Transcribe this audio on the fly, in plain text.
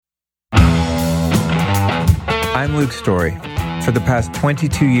I'm Luke Story. For the past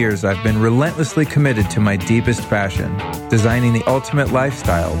 22 years, I've been relentlessly committed to my deepest passion, designing the ultimate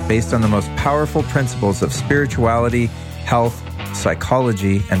lifestyle based on the most powerful principles of spirituality, health,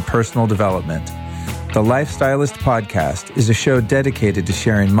 psychology, and personal development. The Lifestylist Podcast is a show dedicated to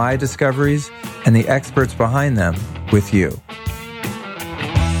sharing my discoveries and the experts behind them with you.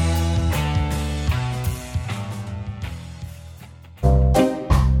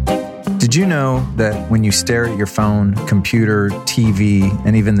 Did you know that when you stare at your phone, computer, TV,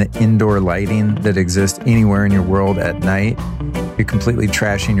 and even the indoor lighting that exists anywhere in your world at night, you're completely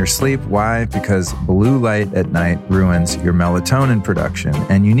trashing your sleep? Why? Because blue light at night ruins your melatonin production.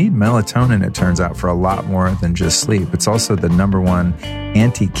 And you need melatonin, it turns out, for a lot more than just sleep. It's also the number one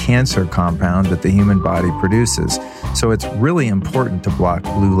anti-cancer compound that the human body produces. So it's really important to block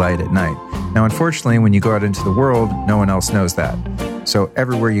blue light at night. Now, unfortunately, when you go out into the world, no one else knows that. So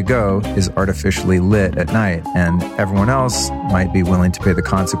everywhere you go is artificially lit at night, and everyone else might be willing to pay the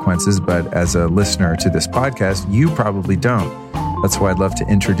consequences, but as a listener to this podcast, you probably don't. That's why I'd love to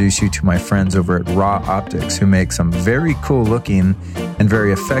introduce you to my friends over at Raw Optics, who make some very cool looking and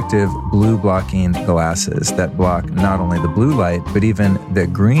very effective blue blocking glasses that block not only the blue light, but even the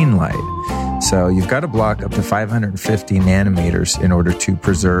green light. So you've got to block up to 550 nanometers in order to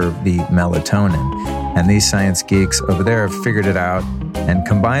preserve the melatonin. And these science geeks over there have figured it out and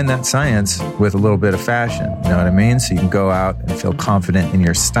combine that science with a little bit of fashion. You know what I mean? So you can go out and feel confident in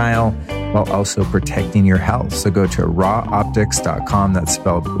your style while also protecting your health. So go to rawoptics.com. That's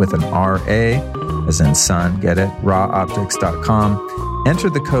spelled with an R-A, as in sun. Get it? rawoptics.com. Enter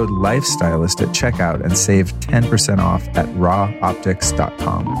the code LIFESTYLIST at checkout and save 10% off at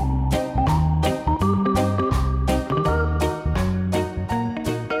rawoptics.com.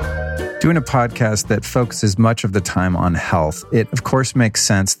 Doing a podcast that focuses much of the time on health, it of course makes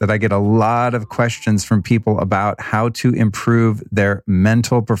sense that I get a lot of questions from people about how to improve their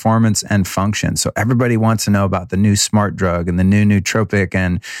mental performance and function. So everybody wants to know about the new smart drug and the new nootropic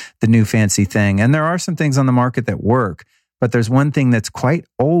and the new fancy thing. And there are some things on the market that work, but there's one thing that's quite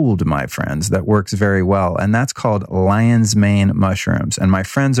old, my friends, that works very well. And that's called lion's mane mushrooms. And my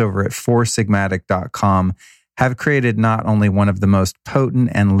friends over at foursigmatic.com have created not only one of the most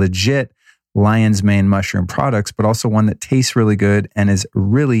potent and legit lion's mane mushroom products, but also one that tastes really good and is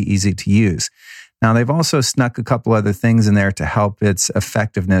really easy to use. Now, they've also snuck a couple other things in there to help its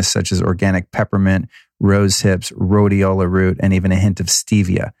effectiveness, such as organic peppermint, rose hips, rhodiola root, and even a hint of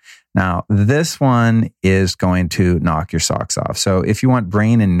stevia. Now, this one is going to knock your socks off. So if you want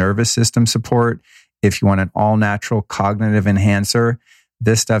brain and nervous system support, if you want an all-natural cognitive enhancer,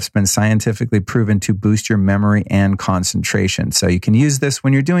 this stuff's been scientifically proven to boost your memory and concentration. So you can use this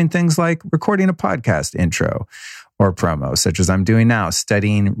when you're doing things like recording a podcast intro or promo, such as I'm doing now,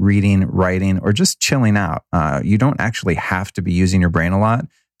 studying, reading, writing, or just chilling out. You don't actually have to be using your brain a lot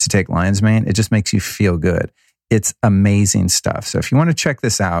to take lion's mane. It just makes you feel good. It's amazing stuff. So if you want to check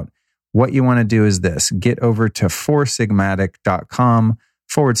this out, what you want to do is this. Get over to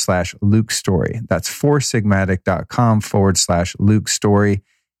foursigmatic.com/Luke Story. That's foursigmatic.com/Luke Story.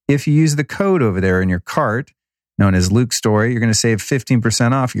 If you use the code over there in your cart, known as Luke Story, you're going to save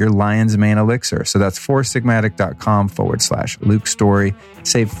 15% off your lion's mane elixir. So that's foursigmatic.com/Luke Story.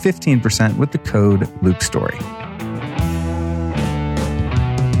 Save 15% with the code Luke Story.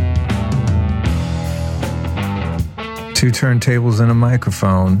 Two turntables and a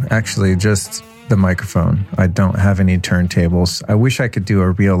microphone. Actually, just the microphone. I don't have any turntables. I wish I could do a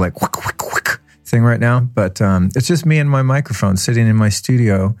real like quick thing right now, but it's just me and my microphone sitting in my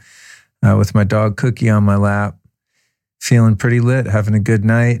studio with my dog Cookie on my lap, feeling pretty lit, having a good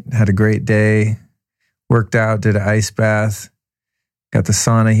night, had a great day, worked out, did an ice bath, got the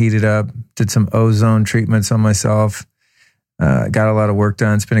sauna heated up, did some ozone treatments on myself, got a lot of work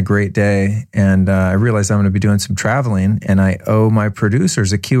done. It's been a great day, and I realized I'm going to be doing some traveling, and I owe my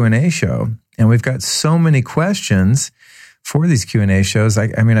producers a Q&A show. And we've got so many questions for these Q&A shows. I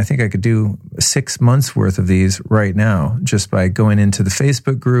think I could do 6 months worth of these right now just by going into the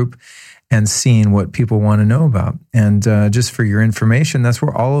Facebook group and seeing what people want to know about. And just for your information, that's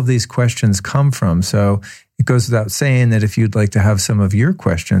where all of these questions come from. So it goes without saying that if you'd like to have some of your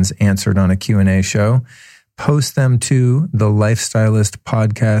questions answered on a Q&A show, post them to the Lifestylist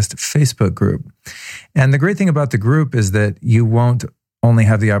Podcast Facebook group. And the great thing about the group is that you won't only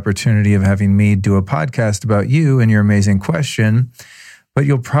have the opportunity of having me do a podcast about you and your amazing question, but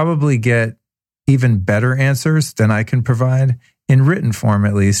you'll probably get even better answers than I can provide in written form,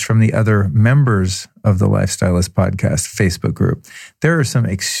 at least from the other members of the Lifestylist Podcast Facebook group. There are some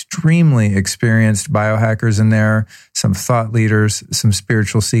extremely experienced biohackers in there, some thought leaders, some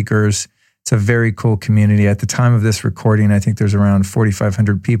spiritual seekers, It's a very cool community. At the time of this recording, I think there's around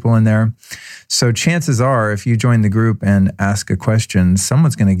 4,500 people in there. So chances are, if you join the group and ask a question,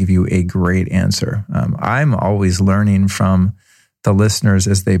 someone's going to give you a great answer. I'm always learning from the listeners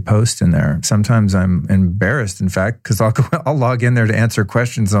as they post in there. Sometimes I'm embarrassed, in fact, because I'll log in there to answer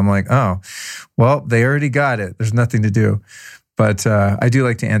questions. I'm like, oh, well, they already got it. There's nothing to do. But I do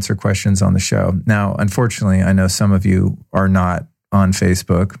like to answer questions on the show. Now, unfortunately, I know some of you are not on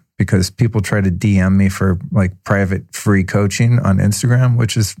Facebook because people try to DM me for like private free coaching on Instagram,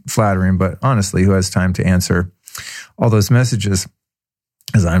 which is flattering. But honestly, who has time to answer all those messages?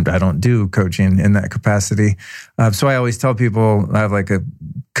 Because I don't do coaching in that capacity. So I always tell people I have like a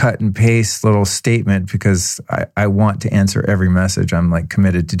cut and paste little statement because I want to answer every message. I'm like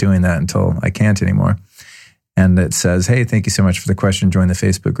committed to doing that until I can't anymore. And it says, hey, thank you so much for the question. Join the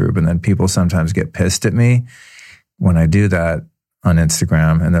Facebook group. And then people sometimes get pissed at me when I do that on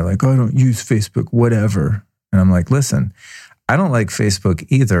Instagram. And they're like, oh, I don't use Facebook, whatever. And I'm like, listen, I don't like Facebook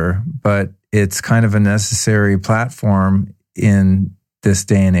either, but it's kind of a necessary platform in this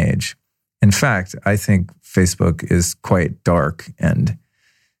day and age. In fact, I think Facebook is quite dark and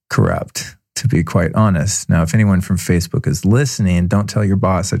corrupt, to be quite honest. Now, if anyone from Facebook is listening, don't tell your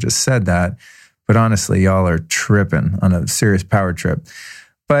boss I just said that. But honestly, y'all are tripping on a serious power trip.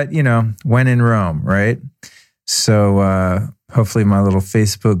 But, you know, when in Rome, right? So hopefully my little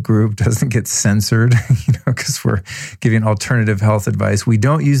Facebook group doesn't get censored, because we're giving alternative health advice. We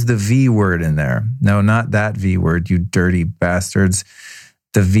don't use the V word in there. No, not that V word, you dirty bastards.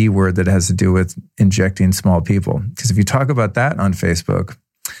 The V word that has to do with injecting small people. Because if you talk about that on Facebook,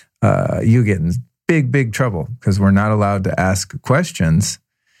 you get in big trouble because we're not allowed to ask questions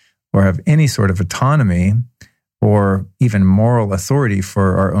or have any sort of autonomy or even moral authority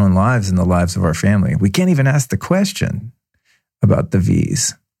for our own lives and the lives of our family. We can't even ask the question about the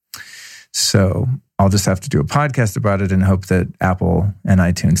V's. So I'll just have to do a podcast about it and hope that Apple and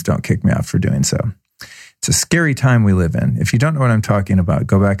iTunes don't kick me out for doing so. It's a scary time we live in. If you don't know what I'm talking about,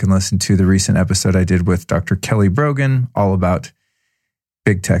 go back and listen to the recent episode I did with Dr. Kelly Brogan, all about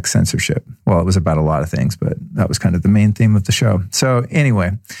big tech censorship. Well, it was about a lot of things, but that was kind of the main theme of the show. So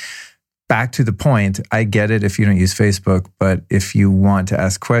anyway, back to the point. I get it if you don't use Facebook, but if you want to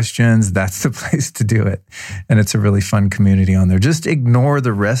ask questions, that's the place to do it. And it's a really fun community on there. Just ignore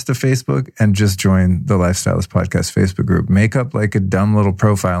the rest of Facebook and just join the Lifestylist Podcast Facebook group. Make up like a dumb little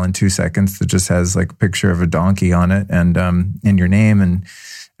profile in 2 seconds that just has like a picture of a donkey on it and in your name and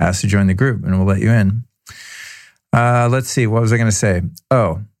ask to join the group and we'll let you in. Let's see. What was I going to say?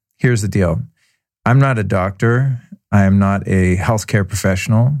 Oh, here's the deal. I'm not a doctor. I am not a healthcare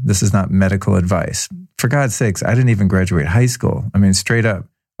professional. This is not medical advice. For God's sakes, I didn't even graduate high school. I mean, straight up,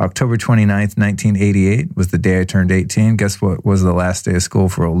 October 29th, 1988 was the day I turned 18. Guess what was the last day of school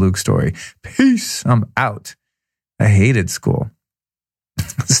for old Luke Story? Peace, I'm out. I hated school.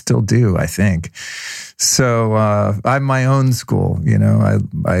 Still do, I think. So I'm my own school,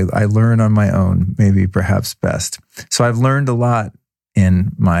 I learn on my own, maybe perhaps best. So I've learned a lot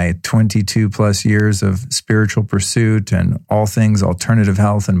in my 22 plus years of spiritual pursuit and all things alternative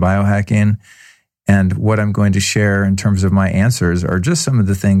health and biohacking. And what I'm going to share in terms of my answers are just some of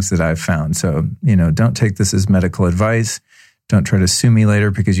the things that I've found. So, don't take this as medical advice. Don't try to sue me later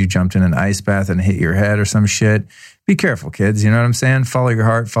because you jumped in an ice bath and hit your head or some shit. Be careful, kids. You know what I'm saying? Follow your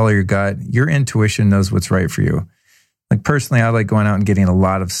heart, follow your gut. Your intuition knows what's right for you. Like personally, I like going out and getting a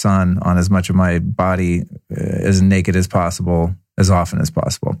lot of sun on as much of my body as naked as possible, as often as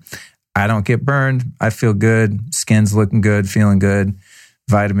possible. I don't get burned. I feel good. Skin's looking good, feeling good.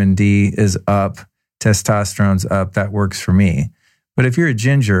 Vitamin D is up. Testosterone's up. That works for me. But if you're a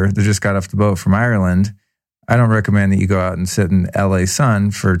ginger that just got off the boat from Ireland, I don't recommend that you go out and sit in LA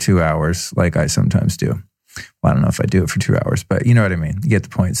sun for 2 hours like I sometimes do. Well, I don't know if I do it for 2 hours, but you know what I mean. You get the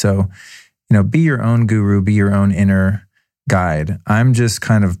point. So, be your own guru, be your own inner guide. I'm just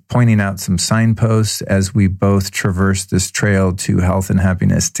kind of pointing out some signposts as we both traverse this trail to health and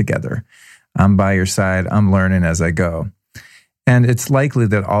happiness together. I'm by your side. I'm learning as I go. And it's likely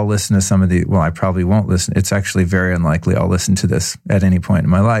that I'll listen to some of I probably won't listen. It's actually very unlikely I'll listen to this at any point in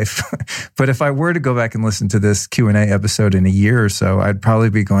my life. But if I were to go back and listen to this Q&A episode in a year or so, I'd probably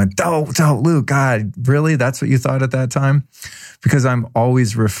be going, don't, Luke, God, really? That's what you thought at that time? Because I'm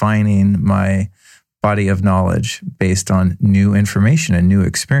always refining my body of knowledge based on new information and new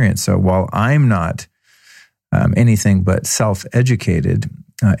experience. So while I'm not anything but self-educated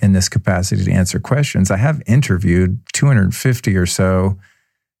in this capacity to answer questions, I have interviewed 250 or so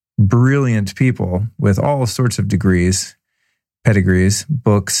brilliant people with all sorts of degrees, pedigrees,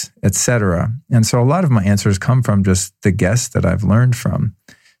 books, etc. And so a lot of my answers come from just the guests that I've learned from.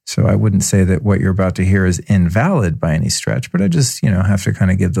 So I wouldn't say that what you're about to hear is invalid by any stretch, but I just, have to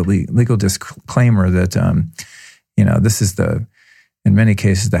kind of give the legal disclaimer that, this is in many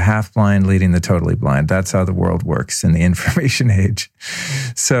cases, the half-blind leading the totally blind. That's how the world works in the information age.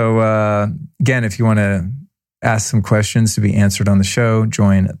 So again, if you want to ask some questions to be answered on the show,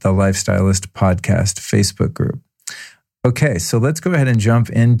 join the Lifestylist Podcast Facebook group. Okay, so let's go ahead and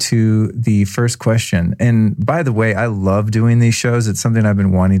jump into the first question. And by the way, I love doing these shows. It's something I've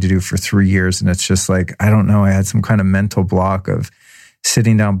been wanting to do for 3 years. And it's just like, I don't know, I had some kind of mental block of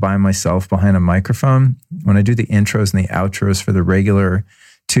sitting down by myself behind a microphone. When I do the intros and the outros for the regular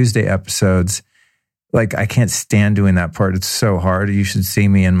Tuesday episodes, like I can't stand doing that part. It's so hard. You should see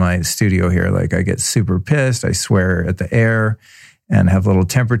me in my studio here. Like I get super pissed. I swear at the air and have little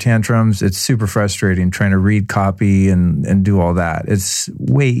temper tantrums. It's super frustrating trying to read copy and do all that. It's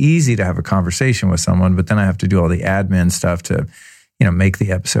way easy to have a conversation with someone, but then I have to do all the admin stuff to, make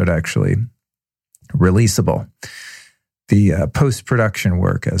the episode actually releasable. The post-production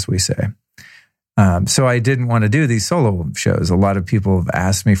work, as we say. So I didn't want to do these solo shows. A lot of people have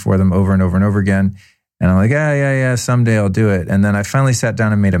asked me for them over and over and over again. And I'm like, yeah, someday I'll do it. And then I finally sat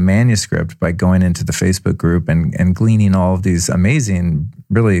down and made a manuscript by going into the Facebook group and gleaning all of these amazing,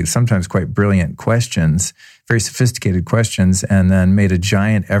 really sometimes quite brilliant questions, very sophisticated questions, and then made a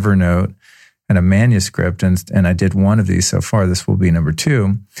giant Evernote and a manuscript. And I did one of these so far. This will be number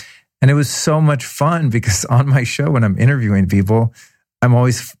 2. And it was so much fun because on my show, when I'm interviewing people, I'm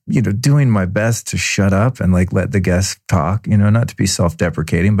always, doing my best to shut up and like let the guests talk, not to be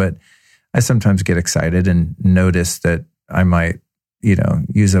self-deprecating, but I sometimes get excited and notice that I might,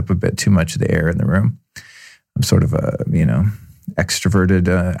 use up a bit too much of the air in the room. I'm sort of a, extroverted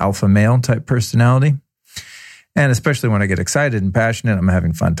alpha male type personality. And especially when I get excited and passionate, I'm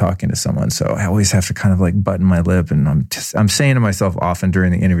having fun talking to someone. So I always have to kind of like button my lip. And I'm saying to myself often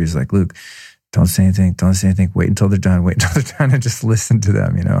during the interviews, like, Luke, don't say anything. Wait until they're done. And just listen to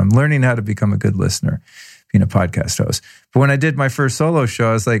them. I'm learning how to become a good listener, being a podcast host. But when I did my first solo show,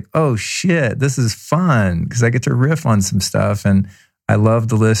 I was like, oh shit, this is fun because I get to riff on some stuff. And I love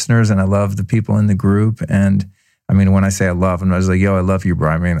the listeners and I love the people in the group. And I mean, when I say I love them, I was like, yo, I love you, bro.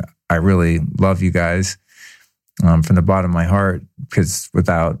 I mean, I really love you guys from the bottom of my heart, because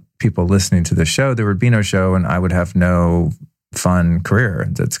without people listening to the show, there would be no show and I would have no fun career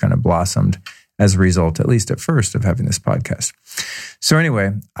that's kind of blossomed as a result, at least at first, of having this podcast. So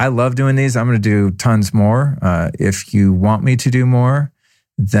anyway, I love doing these. I'm going to do tons more. If you want me to do more,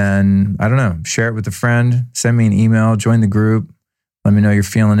 then, I don't know, share it with a friend, send me an email, join the group, let me know you're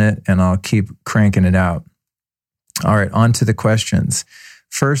feeling it, and I'll keep cranking it out. All right, on to the questions.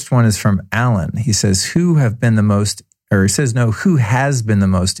 First one is from Alan. He says, who has been the most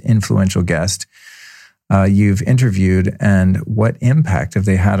influential guest you've interviewed, and what impact have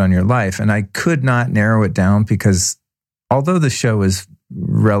they had on your life? And I could not narrow it down because although the show is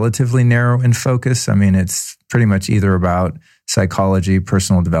relatively narrow in focus, I mean, it's pretty much either about psychology,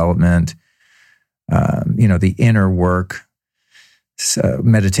 personal development, the inner work,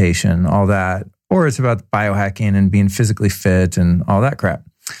 meditation, all that, or it's about biohacking and being physically fit and all that crap.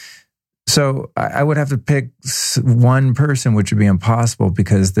 So I would have to pick one person, which would be impossible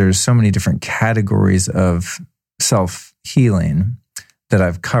because there's so many different categories of self-healing that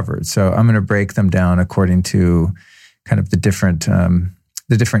I've covered. So I'm going to break them down according to kind of the different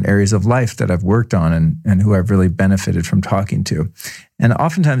areas of life that I've worked on and who I've really benefited from talking to. And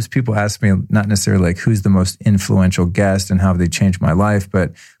oftentimes people ask me not necessarily like who's the most influential guest and how have they changed my life,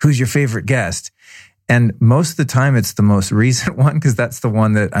 but who's your favorite guest? And most of the time it's the most recent one because that's the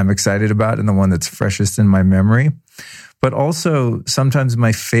one that I'm excited about and the one that's freshest in my memory. But also sometimes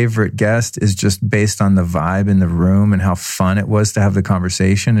my favorite guest is just based on the vibe in the room and how fun it was to have the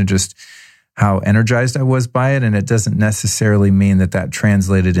conversation and just how energized I was by it. And it doesn't necessarily mean that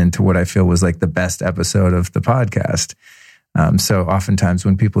translated into what I feel was like the best episode of the podcast. So oftentimes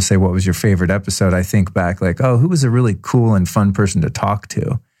when people say, what was your favorite episode? I think back like, oh, who was a really cool and fun person to talk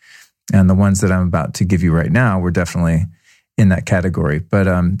to? And the ones that I'm about to give you right now were definitely in that category. But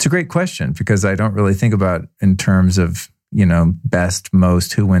it's a great question because I don't really think about in terms of, best,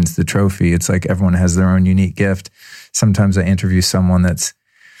 most, who wins the trophy. It's like everyone has their own unique gift. Sometimes I interview someone that's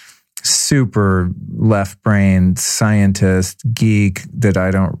super left brain scientist, geek that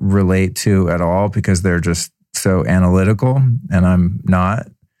I don't relate to at all because they're just so analytical and I'm not.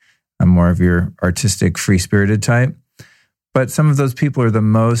 I'm more of your artistic, free-spirited type. But some of those people are the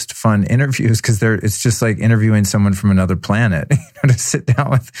most fun interviews because it's just like interviewing someone from another planet. To sit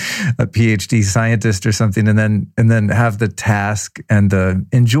down with a PhD scientist or something and then have the task and the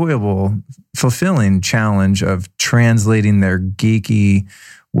enjoyable, fulfilling challenge of translating their geeky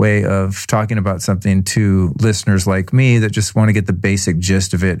way of talking about something to listeners like me that just want to get the basic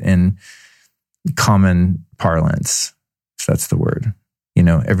gist of it in common parlance, if that's the word,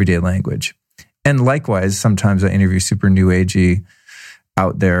 everyday language. And likewise, sometimes I interview super new agey,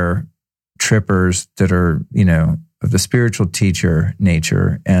 out there trippers that are, of the spiritual teacher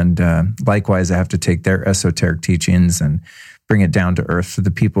nature. And likewise, I have to take their esoteric teachings and bring it down to earth for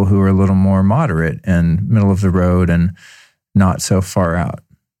the people who are a little more moderate and middle of the road and not so far out.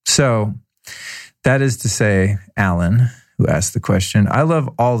 So that is to say, Alan, who asked the question, I love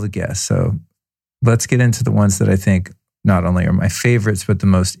all the guests. So let's get into the ones that I think not only are my favorites, but the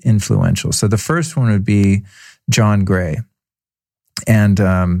most influential. So the first one would be John Gray.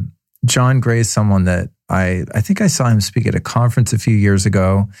 And John Gray is someone that I think I saw him speak at a conference a few years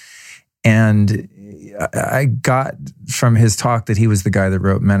ago. And I got from his talk that he was the guy that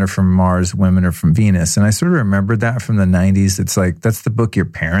wrote Men Are From Mars, Women Are From Venus. And I sort of remembered that from the 90s. It's like, that's the book your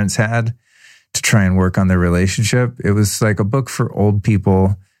parents had to try and work on their relationship. It was like a book for old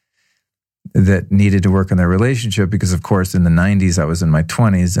people that needed to work on their relationship because, of course, in the 90s, I was in my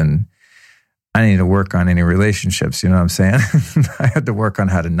 20s and I needed to work on any relationships. You know what I'm saying? I had to work on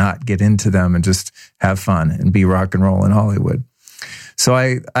how to not get into them and just have fun and be rock and roll in Hollywood. So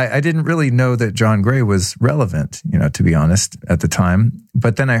I didn't really know that John Gray was relevant, to be honest, at the time.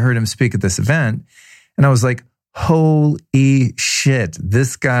 But then I heard him speak at this event and I was like, holy shit,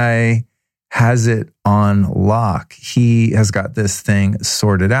 this guy has it on lock. He has got this thing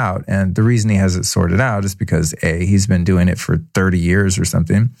sorted out. And the reason he has it sorted out is because A, he's been doing it for 30 years or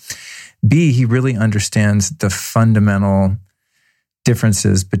something. B, he really understands the fundamental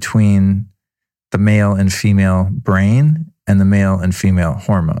differences between the male and female brain and the male and female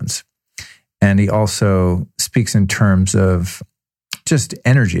hormones. And he also speaks in terms of just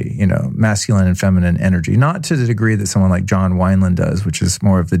energy, masculine and feminine energy, not to the degree that someone like John Wineland does, which is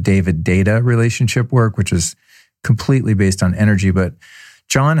more of the David Data relationship work, which is completely based on energy. But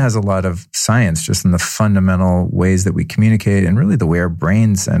John has a lot of science just in the fundamental ways that we communicate and really the way our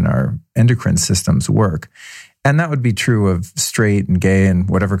brains and our endocrine systems work. And that would be true of straight and gay and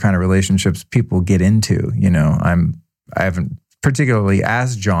whatever kind of relationships people get into. I haven't particularly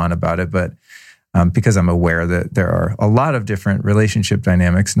asked John about it, but because I'm aware that there are a lot of different relationship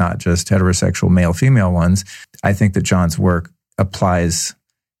dynamics, not just heterosexual male-female ones, I think that John's work applies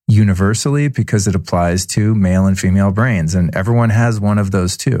universally because it applies to male and female brains. And everyone has one of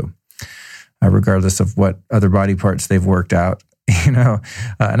those too, regardless of what other body parts they've worked out, and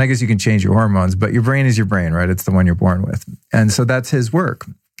I guess you can change your hormones, but your brain is your brain, right? It's the one you're born with. And so that's his work.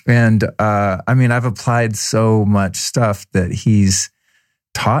 And I've applied so much stuff that he's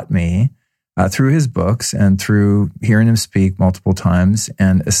taught me through his books and through hearing him speak multiple times,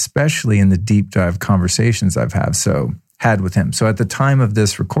 and especially in the deep dive conversations I've had with him. So at the time of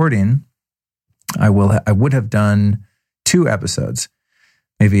this recording, I would have done 2 episodes,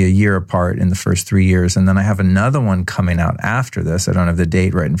 maybe a year apart in the first 3 years. And then I have another one coming out after this. I don't have the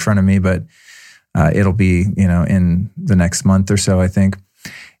date right in front of me, but it'll be, in the next month or so, I think.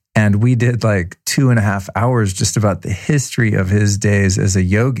 And we did like 2.5 hours just about the history of his days as a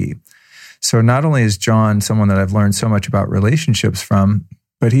yogi. So not only is John someone that I've learned so much about relationships from,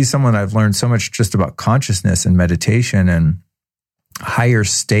 but he's someone I've learned so much just about consciousness and meditation and higher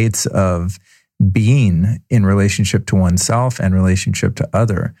states of being in relationship to oneself and relationship to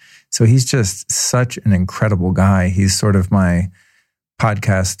other. So he's just such an incredible guy. He's sort of my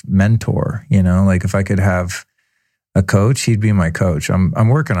podcast mentor, like if I could have a coach, he'd be my coach. I'm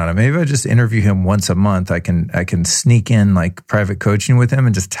working on it. Maybe I just interview him once a month. I can sneak in like private coaching with him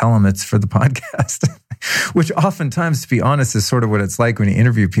and just tell him it's for the podcast, which oftentimes, to be honest, is sort of what it's like when you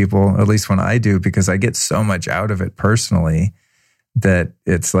interview people, at least when I do, because I get so much out of it personally that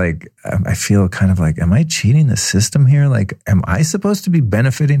it's like, I feel kind of like, am I cheating the system here? Like, am I supposed to be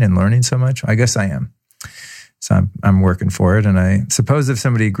benefiting and learning so much? I guess I am. So I'm working for it. And I suppose if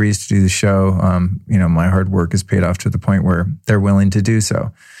somebody agrees to do the show, my hard work is paid off to the point where they're willing to do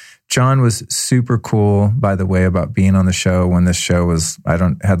so. John was super cool, by the way, about being on the show when this show was,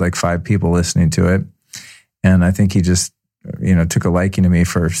 had like 5 people listening to it. And I think he just, took a liking to me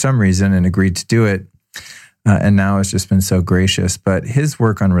for some reason and agreed to do it. And now it's just been so gracious. But his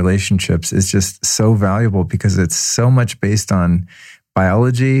work on relationships is just so valuable because it's so much based on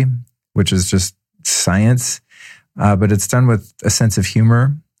biology, which is just science. But it's done with a sense of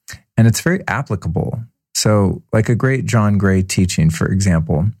humor, and it's very applicable. So like a great John Gray teaching, for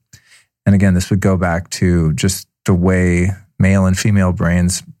example, and again, this would go back to just the way male and female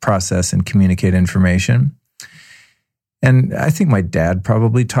brains process and communicate information. And I think my dad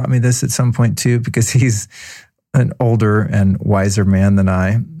probably taught me this at some point too, because he's an older and wiser man than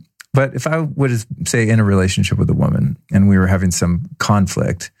I. But if I would say in a relationship with a woman and we were having some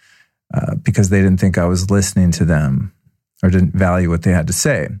conflict because they didn't think I was listening to them or didn't value what they had to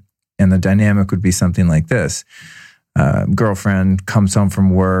say, and the dynamic would be something like this. Girlfriend comes home from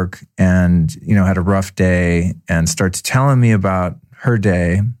work and, had a rough day and starts telling me about her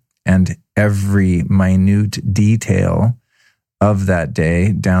day and every minute detail of that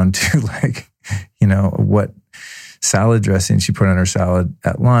day down to what salad dressing she put on her salad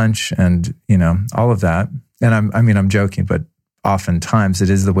at lunch and, all of that. And I'm joking, but oftentimes it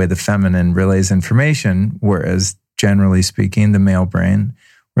is the way the feminine relays information, whereas generally speaking, the male brain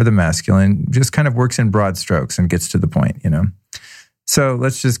or the masculine just kind of works in broad strokes and gets to the point, So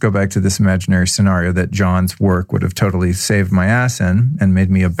let's just go back to this imaginary scenario that John's work would have totally saved my ass in and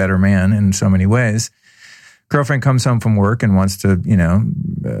made me a better man in so many ways. Girlfriend comes home from work and wants to,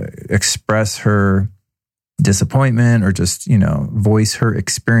 express her disappointment or just, voice her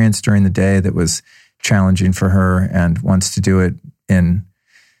experience during the day that was challenging for her and wants to do it in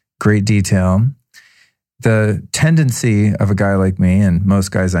great detail. The tendency of a guy like me and most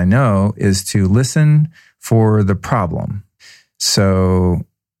guys I know is to listen for the problem. So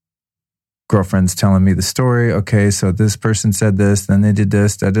girlfriend's telling me the story. Okay, so this person said this, then they did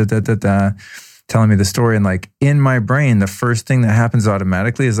this, telling me the story. And in my brain, the first thing that happens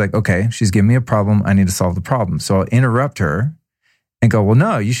automatically is okay, she's giving me a problem. I need to solve the problem. So I'll interrupt her and go, well,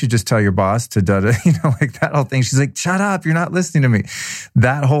 no, you should just tell your boss to that whole thing. She's like, shut up, you're not listening to me.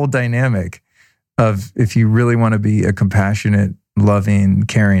 That whole dynamic of if you really want to be a compassionate, loving,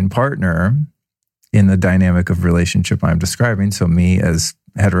 caring partner in the dynamic of relationship I'm describing. So me as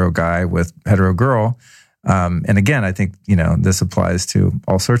hetero guy with hetero girl. And again, I think, this applies to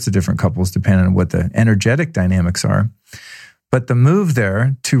all sorts of different couples depending on what the energetic dynamics are. But the move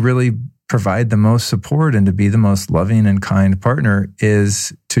there to really provide the most support and to be the most loving and kind partner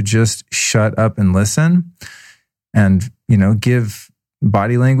is to just shut up and listen and, give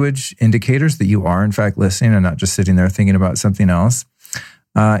body language indicators that you are in fact listening and not just sitting there thinking about something else.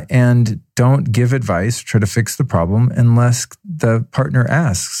 And don't give advice, try to fix the problem unless the partner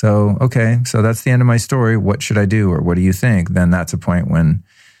asks. So, okay, so that's the end of my story. What should I do? Or what do you think? Then that's a point when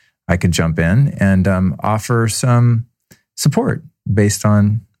I could jump in and offer some support based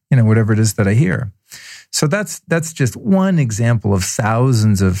on, whatever it is that I hear. So that's just one example of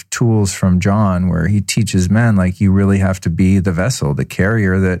thousands of tools from John where he teaches men you really have to be the vessel, the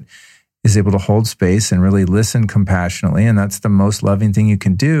carrier that is able to hold space and really listen compassionately. And that's the most loving thing you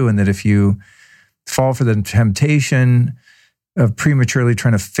can do. And that if you fall for the temptation of prematurely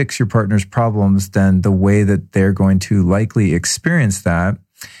trying to fix your partner's problems, then the way that they're going to likely experience that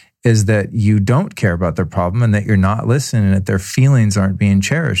is that you don't care about their problem and that you're not listening and that their feelings aren't being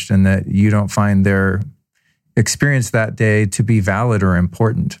cherished and that you don't find their experience that day to be valid or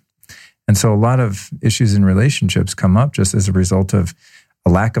important. And so a lot of issues in relationships come up just as a result of a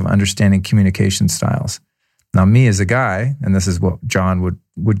lack of understanding communication styles. Now, me as a guy, and this is what John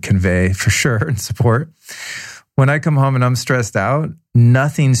would convey for sure and support, when I come home and I'm stressed out,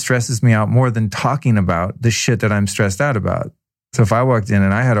 nothing stresses me out more than talking about the shit that I'm stressed out about. So if I walked in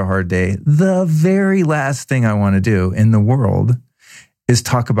and I had a hard day, the very last thing I want to do in the world is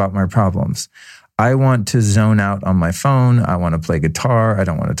talk about my problems. I want to zone out on my phone. I want to play guitar. I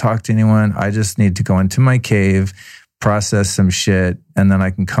don't want to talk to anyone. I just need to go into my cave, process some shit, and then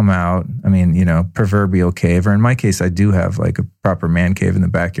I can come out. Proverbial cave, or in my case, I do have a proper man cave in the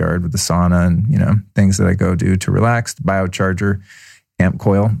backyard with the sauna and, things that I go do to relax, the biocharger, amp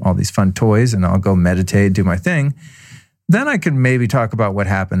coil, all these fun toys, and I'll go meditate, do my thing. Then I could maybe talk about what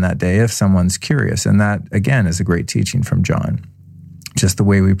happened that day if someone's curious. And that, again, is a great teaching from John. Just the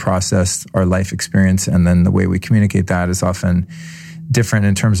way we process our life experience and then the way we communicate that is often different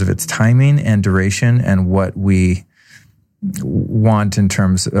in terms of its timing and duration and what we want in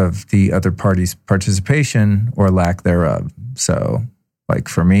terms of the other party's participation or lack thereof. So,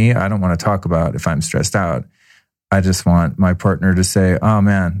 for me, I don't want to talk about if I'm stressed out. I just want my partner to say, oh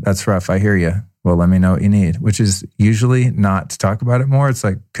man, that's rough. I hear you. Well, let me know what you need, which is usually not to talk about it more. It's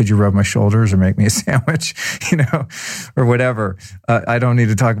could you rub my shoulders or make me a sandwich, or whatever. I don't need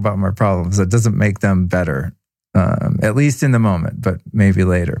to talk about my problems. That doesn't make them better, at least in the moment, but maybe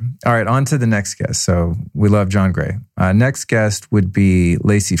later. All right, on to the next guest. So we love John Gray. Next guest would be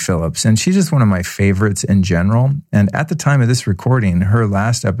Lacy Phillips, and she's just one of my favorites in general. And at the time of this recording, her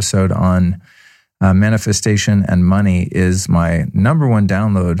last episode on manifestation and money is my number one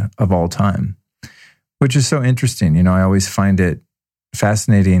download of all time. Which is so interesting. I always find it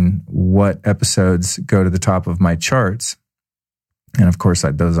fascinating what episodes go to the top of my charts. And of course,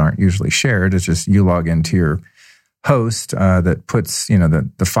 those aren't usually shared. It's just you log into your host that puts,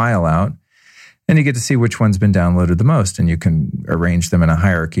 the file out. And you get to see which one's been downloaded the most. And you can arrange them in a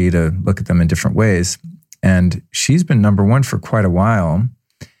hierarchy to look at them in different ways. And she's been number one for quite a while.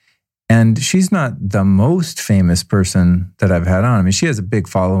 And she's not the most famous person that I've had on. I mean, she has a big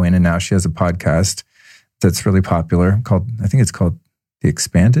following, and now she has a podcast that's really popular I think it's called The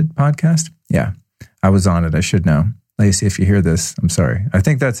Expanded Podcast. Yeah, I was on it. I should know. Lacey, if you hear this, I'm sorry. I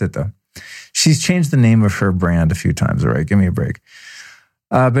think that's it, though. She's changed the name of her brand a few times. All right, give me a break.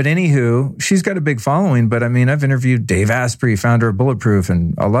 But anywho, she's got a big following. But I mean, I've interviewed Dave Asprey, founder of Bulletproof,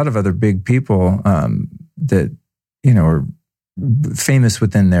 and a lot of other big people that, are famous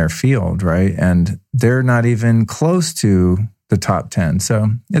within their field, right? And they're not even close to the top 10.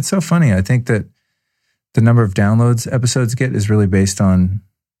 So it's so funny. I think that the number of downloads episodes get is really based on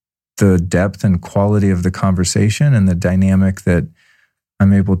the depth and quality of the conversation and the dynamic that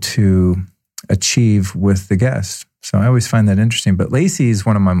I'm able to achieve with the guest. So I always find that interesting. But Lacey is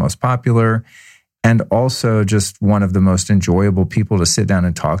one of my most popular and also just one of the most enjoyable people to sit down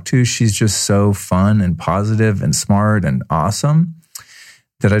and talk to. She's just so fun and positive and smart and awesome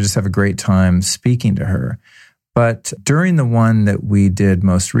that I just have a great time speaking to her. But during the one that we did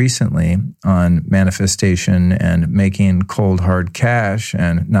most recently on manifestation and making cold, hard cash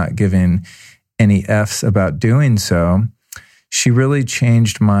and not giving any Fs about doing so, she really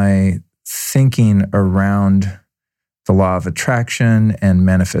changed my thinking around the law of attraction and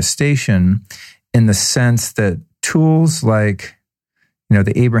manifestation in the sense that tools like,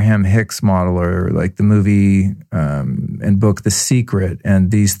 the Abraham Hicks model or like the movie and book, The Secret,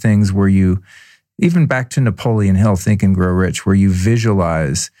 and these things where you, even back to Napoleon Hill, Think and Grow Rich, where you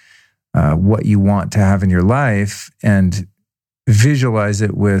visualize what you want to have in your life and visualize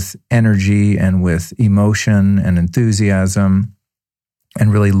it with energy and with emotion and enthusiasm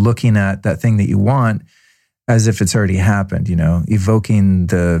and really looking at that thing that you want as if it's already happened, evoking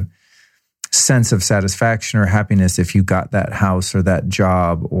the sense of satisfaction or happiness if you got that house or that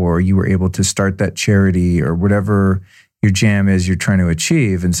job or you were able to start that charity or whatever your jam is you're trying to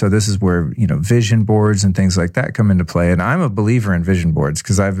achieve. And so this is where, vision boards and things like that come into play. And I'm a believer in vision boards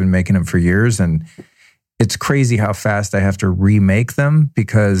because I've been making them for years. And it's crazy how fast I have to remake them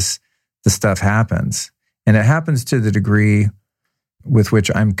because the stuff happens. And it happens to the degree with which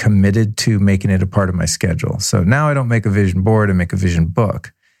I'm committed to making it a part of my schedule. So now I don't make a vision board, I make a vision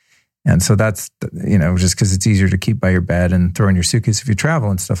book. And so that's, just because it's easier to keep by your bed and throw in your suitcase if you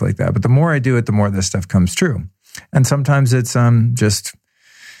travel and stuff like that. But the more I do it, the more this stuff comes true. And sometimes it's just,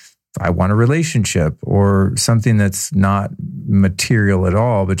 I want a relationship or something that's not material at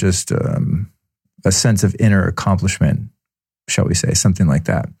all, but just a sense of inner accomplishment, shall we say, something like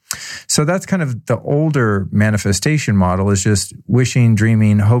that. So that's kind of the older manifestation model, is just wishing,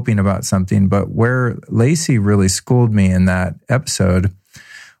 dreaming, hoping about something. But where Lacey really schooled me in that episode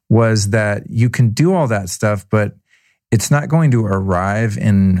was that you can do all that stuff, but it's not going to arrive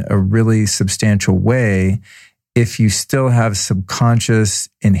in a really substantial way if you still have subconscious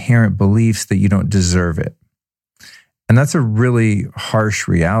inherent beliefs that you don't deserve it. And that's a really harsh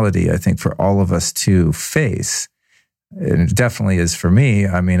reality, I think, for all of us to face. And it definitely is for me.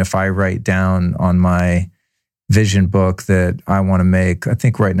 I mean, if I write down on my vision book that I want to make, I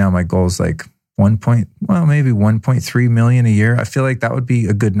think right now my goal is like maybe 1.3 million a year. I feel like that would be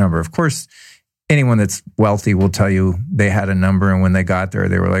a good number. Of course, anyone that's wealthy will tell you they had a number, and when they got there,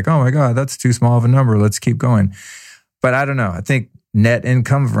 they were like, oh my God, that's too small of a number. Let's keep going. But I don't know. I think net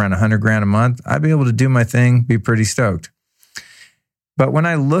income of around $100,000 a month, I'd be able to do my thing, be pretty stoked. But when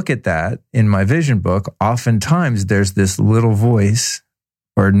I look at that in my vision book, oftentimes there's this little voice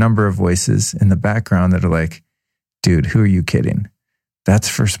or a number of voices in the background that are like, dude, who are you kidding? That's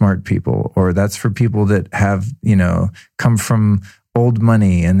for smart people, or that's for people that have, come from old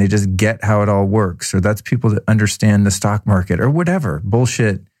money and they just get how it all works, or that's people that understand the stock market or whatever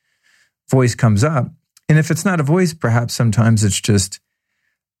bullshit voice comes up. And if it's not a voice, perhaps sometimes it's just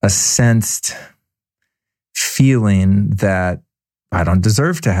a sensed feeling that I don't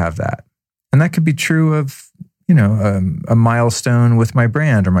deserve to have that. And that could be true of, a milestone with my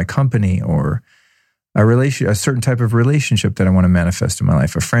brand or my company, or a certain type of relationship that I want to manifest in my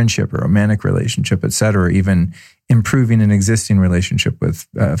life, a friendship, a romantic relationship, et cetera, even improving an existing relationship with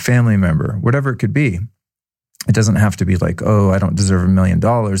a family member, whatever it could be. It doesn't have to be like, oh, I don't deserve $1 million.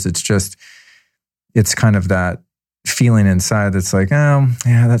 It's just, it's kind of that feeling inside that's like, oh,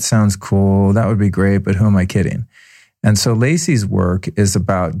 yeah, that sounds cool. That would be great, but who am I kidding? And so Lacey's work is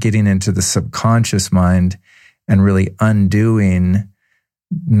about getting into the subconscious mind and really undoing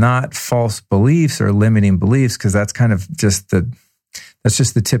not false beliefs or limiting beliefs, because that's kind of just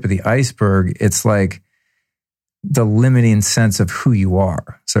the tip of the iceberg. It's like the limiting sense of who you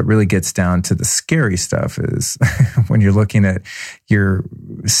are. So it really gets down to the scary stuff is when you're looking at your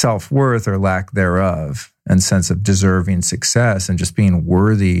self-worth or lack thereof and sense of deserving success and just being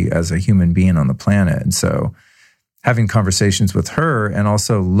worthy as a human being on the planet. And so having conversations with her and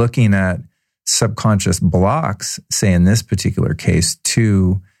also looking at subconscious blocks, say in this particular case,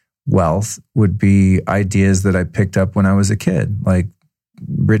 to wealth would be ideas that I picked up when I was a kid, like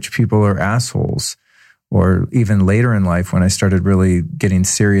rich people are assholes. Or even later in life when I started really getting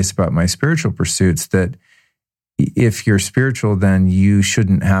serious about my spiritual pursuits, that if you're spiritual, then you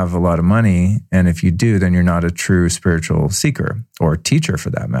shouldn't have a lot of money. And if you do, then you're not a true spiritual seeker or teacher for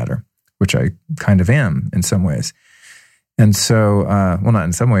that matter, which I kind of am in some ways. And so, well, not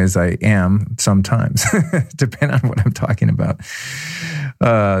in some ways, I am sometimes, depending on what I'm talking about.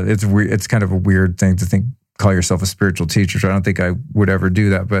 It's weird. It's kind of a weird thing to call yourself a spiritual teacher. So I don't think I would ever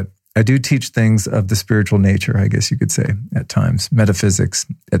do that, but I do teach things of the spiritual nature, I guess you could say, at times, metaphysics,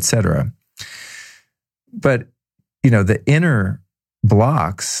 etc. But, the inner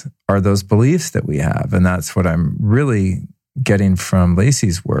blocks are those beliefs that we have. And that's what I'm really getting from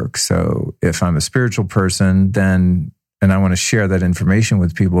Lacey's work. So if I'm a spiritual person, then, and I want to share that information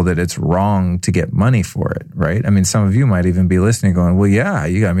with people, that it's wrong to get money for it, right? I mean, some of you might even be listening going, well, yeah,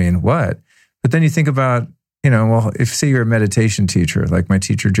 what? But then you think about, well, if say you're a meditation teacher, like my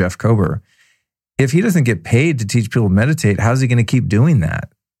teacher, Jeff Kober, if he doesn't get paid to teach people to meditate, how's he going to keep doing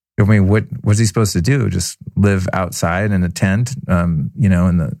that? I mean, what's he supposed to do? Just live outside in a tent, in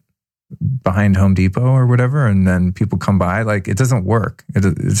the behind Home Depot or whatever, and then people come by? Like, it doesn't work.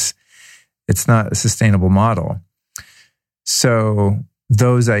 It's not a sustainable model. So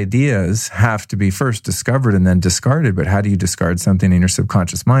those ideas have to be first discovered and then discarded. But how do you discard something in your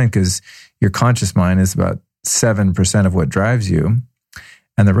subconscious mind? Because your conscious mind is about 7% of what drives you,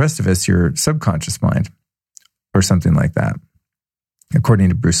 and the rest of it's your subconscious mind or something like that. According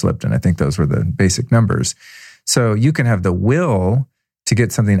to Bruce Lipton, I think those were the basic numbers. So you can have the will to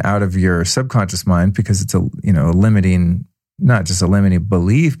get something out of your subconscious mind because it's a limiting, not just a limiting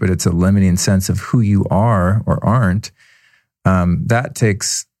belief, but it's a limiting sense of who you are or aren't. That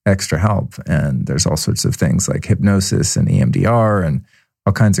takes extra help. And there's all sorts of things like hypnosis and EMDR and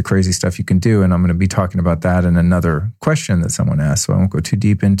all kinds of crazy stuff you can do. And I'm going to be talking about that in another question that someone asked. So I won't go too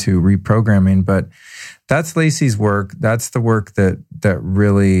deep into reprogramming, but that's Lacey's work. That's the work that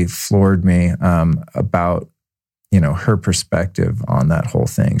really floored me about, her perspective on that whole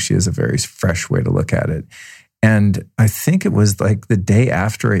thing. She has a very fresh way to look at it. And I think it was like the day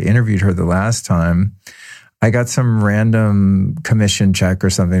after I interviewed her the last time, I got some random commission check or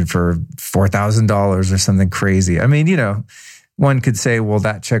something for $4,000 or something crazy. I mean, one could say, well,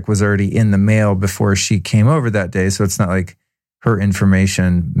 that check was already in the mail before she came over that day. So it's not like her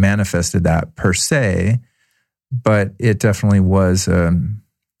information manifested that per se, but it definitely was an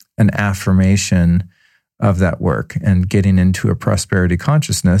affirmation of that work and getting into a prosperity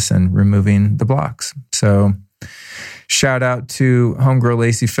consciousness and removing the blocks. So shout out to homegirl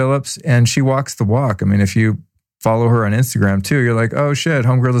Lacey Phillips, and she walks the walk. I mean, if you follow her on Instagram too, you're like, oh shit,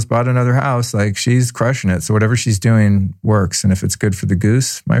 homegirl just bought another house. Like, she's crushing it. So whatever she's doing works. And if it's good for the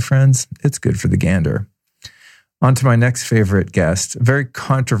goose, my friends, it's good for the gander. On to my next favorite guest, a very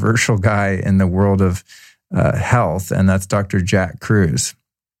controversial guy in the world of health, and that's Dr. Jack Kruse.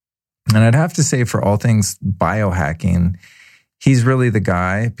 And I'd have to say, for all things biohacking, he's really the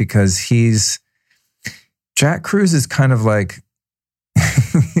guy, because Jack Kruse is kind of like,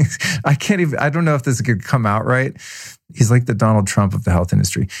 I don't know if this could come out right. He's like the Donald Trump of the health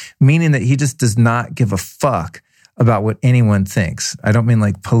industry, meaning that he just does not give a fuck about what anyone thinks. I don't mean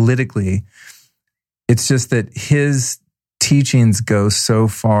like politically. It's just that his teachings go so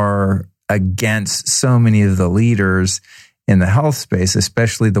far against so many of the leaders in the health space,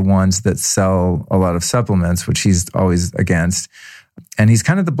 especially the ones that sell a lot of supplements, which he's always against. And he's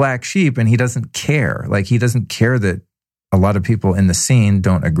kind of the black sheep, and he doesn't care. Like, he doesn't care that a lot of people in the scene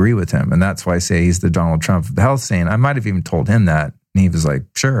don't agree with him. And that's why I say he's the Donald Trump of the health scene. I might have even told him that, and he was like,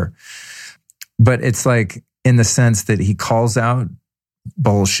 sure. But it's like, in the sense that he calls out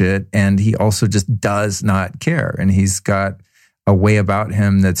bullshit, and he also just does not care. And he's got a way about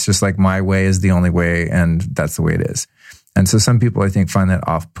him that's just like, my way is the only way, and that's the way it is. And so some people, I think, find that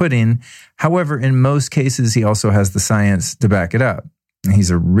off-putting. However, in most cases, he also has the science to back it up. And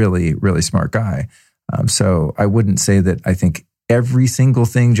he's a really, really smart guy. So I wouldn't say that I think every single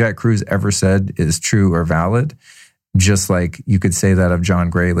thing Jack Kruse ever said is true or valid, just like you could say that of John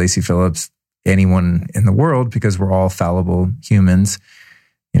Gray, Lacey Phillips, anyone in the world, because we're all fallible humans.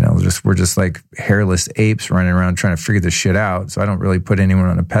 We're just like hairless apes running around trying to figure this shit out. So I don't really put anyone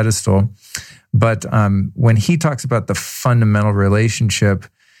on a pedestal. But when he talks about the fundamental relationship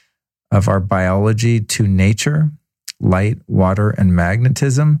of our biology to nature, light, water, and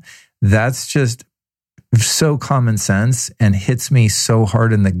magnetism, that's just so common sense and hits me so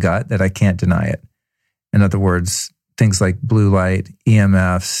hard in the gut that I can't deny it. In other words, things like blue light,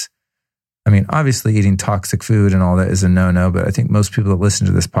 EMFs. I mean, obviously eating toxic food and all that is a no-no, but I think most people that listen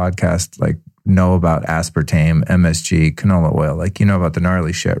to this podcast like know about aspartame, MSG, canola oil, like you know about the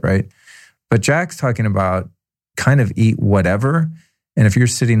gnarly shit, right? But Jack's talking about kind of eat whatever. And if you're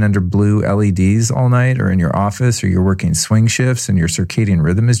sitting under blue LEDs all night or in your office or you're working swing shifts and your circadian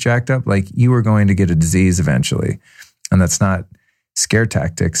rhythm is jacked up, like you are going to get a disease eventually. And that's not scare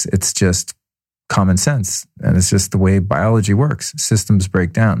tactics. It's just common sense. And it's just the way biology works. Systems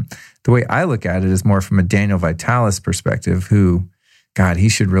break down. The way I look at it is more from a Daniel Vitalis perspective, who, God, he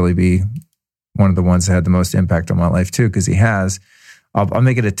should really be one of the ones that had the most impact on my life too, because he has. I'll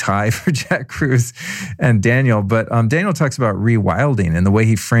make it a tie for Jack Kruse and Daniel. But Daniel talks about rewilding and the way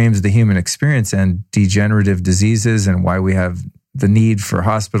he frames the human experience and degenerative diseases and why we have the need for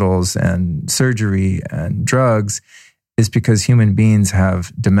hospitals and surgery and drugs is because human beings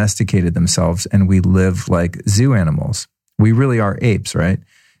have domesticated themselves and we live like zoo animals. We really are apes, right?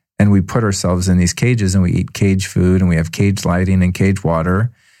 And we put ourselves in these cages and we eat cage food and we have cage lighting and cage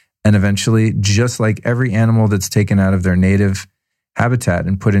water. And eventually, just like every animal that's taken out of their native habitat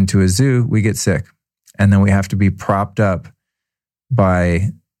and put into a zoo, we get sick. And then we have to be propped up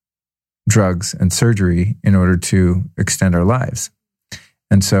by drugs and surgery in order to extend our lives.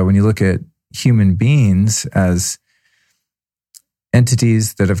 And so when you look at human beings as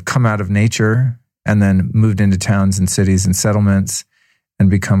entities that have come out of nature and then moved into towns and cities and settlements and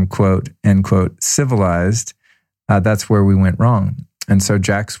become, quote, end quote, civilized, that's where we went wrong. And so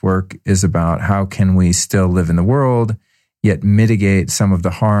Jack's work is about how can we still live in the world, yet mitigate some of the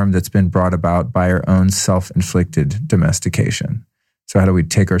harm that's been brought about by our own self-inflicted domestication. So how do we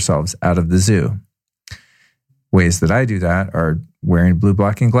take ourselves out of the zoo? Ways that I do that are wearing blue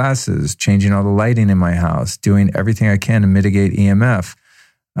blocking glasses, changing all the lighting in my house, doing everything I can to mitigate EMF,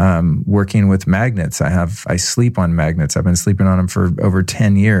 working with magnets. I sleep on magnets. I've been sleeping on them for over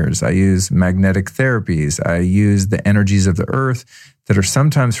 10 years. I use magnetic therapies. I use the energies of the earth that are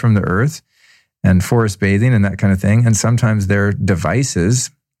sometimes from the earth and forest bathing and that kind of thing. And sometimes they're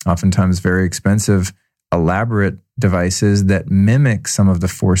devices, oftentimes very expensive, elaborate devices that mimic some of the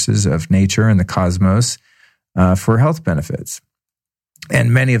forces of nature and the cosmos for health benefits.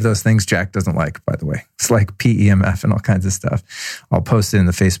 And many of those things Jack doesn't like, by the way. It's like PEMF and all kinds of stuff. I'll post it in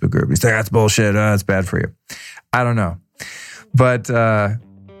the Facebook group. He's like, that's bullshit. It's bad for you. I don't know. But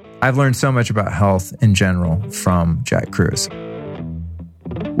I've learned so much about health in general from Jack Kruse.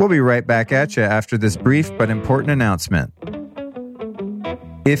 We'll be right back at you after this brief but important announcement.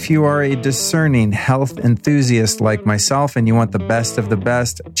 If you are a discerning health enthusiast like myself and you want the best of the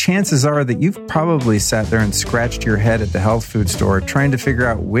best, chances are that you've probably sat there and scratched your head at the health food store trying to figure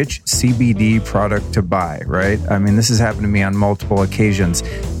out which CBD product to buy, right? I mean, this has happened to me on multiple occasions.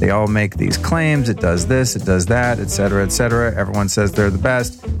 They all make these claims, it does this, it does that, et cetera, et cetera. Everyone says they're the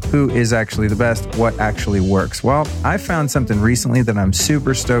best. Who is actually the best? What actually works? Well, I found something recently that I'm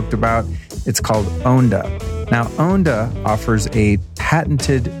super stoked about. It's called Onda. Now, Onda offers a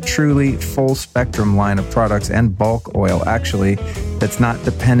patented, truly full spectrum line of products and bulk oil, actually, that's not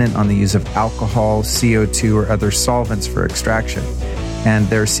dependent on the use of alcohol, CO2, or other solvents for extraction. And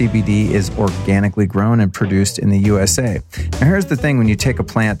their CBD is organically grown and produced in the USA. Now, here's the thing when you take a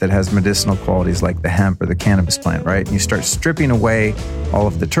plant that has medicinal qualities like the hemp or the cannabis plant, right? And you start stripping away all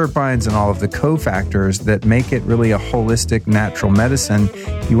of the terpenes and all of the cofactors that make it really a holistic natural medicine,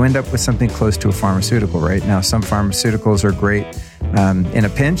 you end up with something close to a pharmaceutical, right? Now, some pharmaceuticals are great in a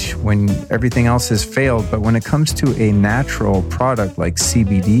pinch when everything else has failed. But when it comes to a natural product like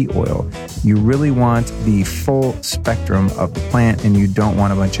CBD oil, you really want the full spectrum of the plant and you don't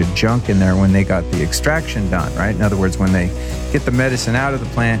want a bunch of junk in there when they got the extraction done, right? In other words, when they get the medicine out of the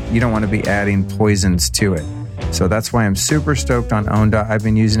plant, you don't want to be adding poisons to it. So that's why I'm super stoked on Onda. I've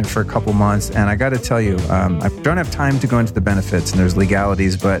been using it for a couple months, and I got to tell you, I don't have time to go into the benefits, and there's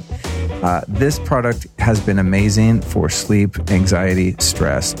legalities, but this product has been amazing for sleep, anxiety,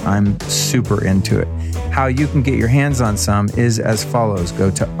 stress. I'm super into it. How you can get your hands on some is as follows.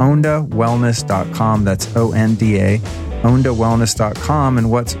 Go to ondawellness.com. That's O-N-D-A, ondawellness.com. And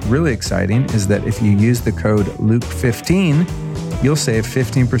what's really exciting is that if you use the code Luke15, you'll save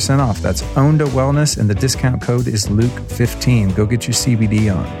 15% off. That's Onda Wellness, and the discount code is Luke15. Go get your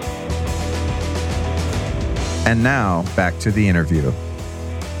CBD on. And now, back to the interview.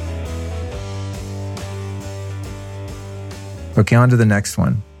 Okay, on to the next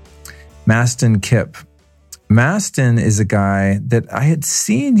one. Mastin Kipp. Mastin is a guy that I had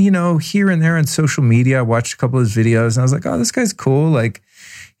seen, here and there on social media. I watched a couple of his videos and I was like, oh, this guy's cool. Like,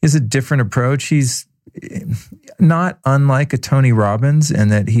 he has a different approach. He's not unlike a Tony Robbins in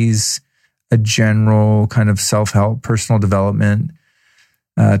that he's a general kind of self-help, personal development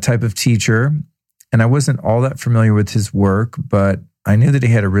type of teacher. And I wasn't all that familiar with his work, but I knew that he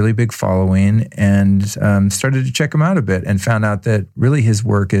had a really big following and started to check him out a bit and found out that really his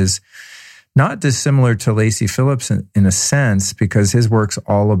work is not dissimilar to Lacy Phillips in a sense, because his work's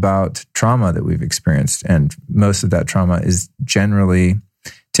all about trauma that we've experienced. And most of that trauma is generally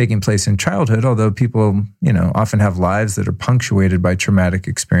taking place in childhood, although people, often have lives that are punctuated by traumatic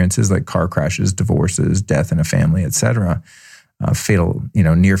experiences like car crashes, divorces, death in a family, etc., fatal,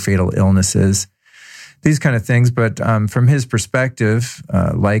 near fatal illnesses, these kind of things. But from his perspective,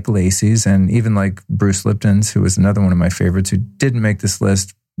 like Lacy's and even like Bruce Lipton's, who was another one of my favorites, who didn't make this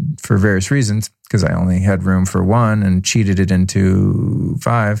list for various reasons, because I only had room for one and cheated it into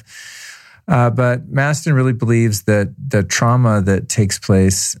 5. But Mastin really believes that the trauma that takes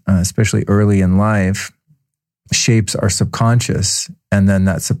place, especially early in life, shapes our subconscious. And then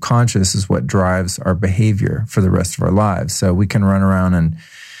that subconscious is what drives our behavior for the rest of our lives. So we can run around and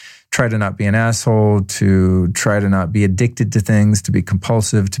try to not be an asshole, to try to not be addicted to things, to be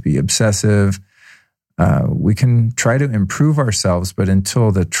compulsive, to be obsessive. We can try to improve ourselves, but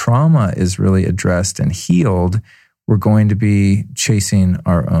until the trauma is really addressed and healed, we're going to be chasing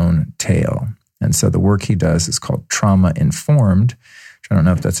our own tail. And so the work he does is called trauma-informed, which I don't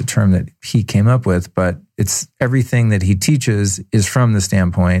know if that's a term that he came up with, but it's everything that he teaches is from the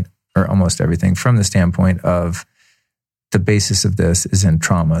standpoint, or almost everything from the standpoint of the basis of this is in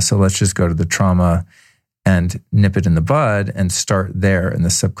trauma. So let's just go to the trauma and nip it in the bud and start there in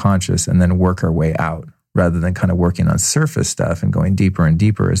the subconscious and then work our way out rather than kind of working on surface stuff and going deeper and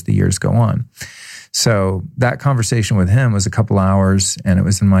deeper as the years go on. So that conversation with him was a couple hours, and it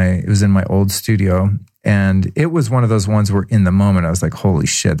was in my old studio. And it was one of those ones where in the moment I was like, holy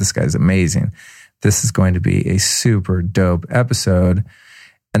shit, this guy's amazing. This is going to be a super dope episode.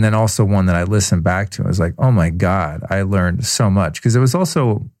 And then also one that I listened back to, I was like, oh my God, I learned so much. Because it was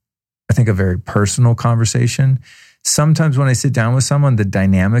also, I think, a very personal conversation. Sometimes when I sit down with someone, the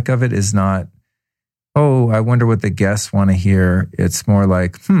dynamic of it is not, oh, I wonder what the guests want to hear. It's more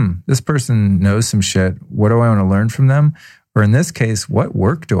like, this person knows some shit. What do I want to learn from them? Or in this case, what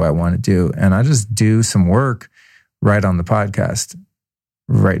work do I want to do? And I just do some work right on the podcast,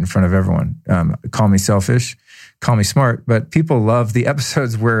 right in front of everyone. Call me selfish, call me smart, but people love the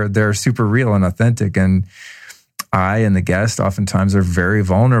episodes where they're super real and authentic. And I and the guest oftentimes are very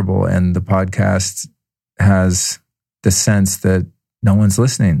vulnerable, and the podcast has the sense that no one's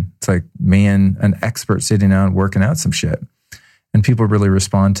listening. It's like me and an expert sitting down working out some shit. And people really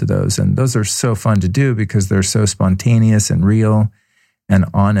respond to those. And those are so fun to do because they're so spontaneous and real and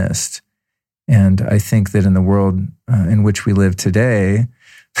honest. And I think that in the world in which we live today,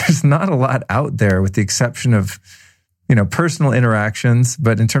 there's not a lot out there with the exception of, personal interactions.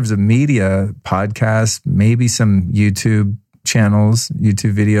 But in terms of media, podcasts, maybe some YouTube channels,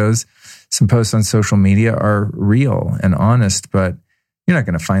 YouTube videos, some posts on social media are real and honest, but you're not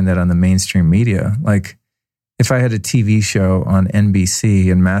going to find that on the mainstream media. Like if I had a TV show on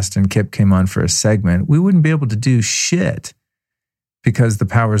NBC and Mastin Kipp came on for a segment, we wouldn't be able to do shit because the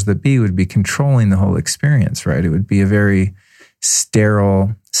powers that be would be controlling the whole experience, right? It would be a very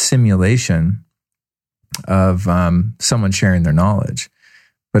sterile simulation of someone sharing their knowledge.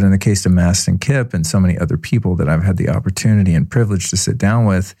 But in the case of Mastin Kipp and so many other people that I've had the opportunity and privilege to sit down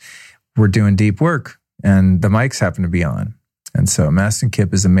with, we're doing deep work and the mics happen to be on. And so Mastin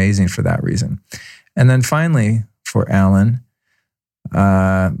Kipp is amazing for that reason. And then finally, for Alan,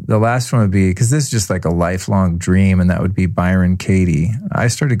 the last one would be, because this is just like a lifelong dream, and that would be Byron Katie. I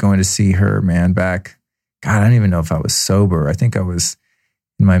started going to see her, back, God, I don't even know if I was sober. I think I was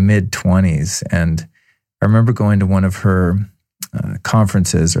in my mid-20s. And I remember going to one of her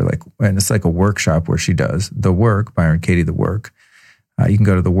conferences, and it's like a workshop where she does the work, Byron Katie, the work. You can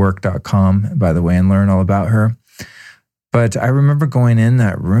go to thework.com, by the way, and learn all about her. But I remember going in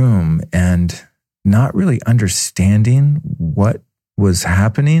that room and not really understanding what was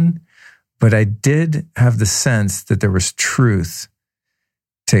happening, but I did have the sense that there was truth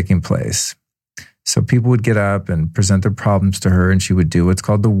taking place. So people would get up and present their problems to her, and she would do what's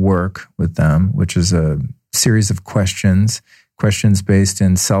called the work with them, which is a series of questions based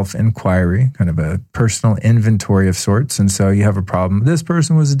in self-inquiry, kind of a personal inventory of sorts. And so you have a problem. This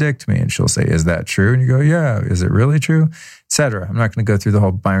person was a dick to me. And she'll say, is that true? And you go, yeah. Is it really true? Etc. I'm not going to go through the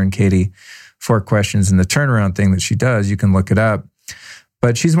whole Byron Katie 4 questions and the turnaround thing that she does. You can look it up.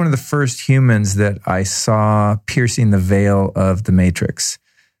 But she's one of the first humans that I saw piercing the veil of the matrix,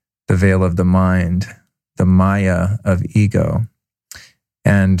 the veil of the mind, the Maya of ego,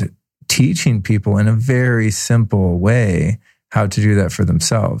 and teaching people in a very simple way how to do that for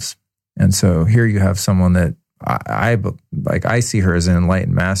themselves. And so here you have someone that I see her as an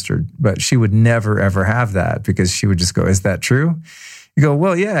enlightened master, but she would never, ever have that, because she would just go, is that true? You go,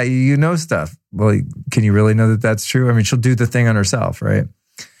 well, yeah, you know stuff. Well, can you really know that that's true? I mean, she'll do the thing on herself, right?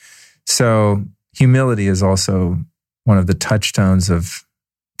 So humility is also one of the touchstones of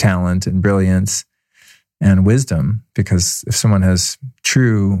talent and brilliance and wisdom, because if someone has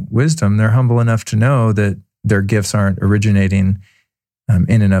true wisdom, they're humble enough to know that their gifts aren't originating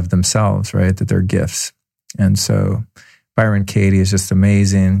in and of themselves, right? That they're gifts. And so Byron Katie is just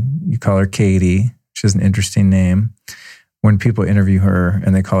amazing. You call her Katie. She has an interesting name. When people interview her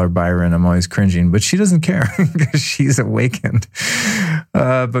and they call her Byron, I'm always cringing, but she doesn't care because she's awakened.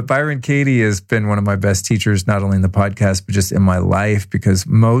 But Byron Katie has been one of my best teachers, not only in the podcast, but just in my life, because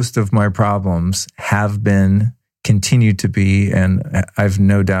most of my problems have been, continue to be, and I've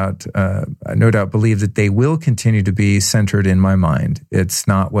no doubt believe that they will continue to be centered in my mind. It's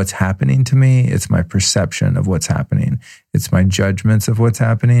not what's happening to me. It's my perception of what's happening. It's my judgments of what's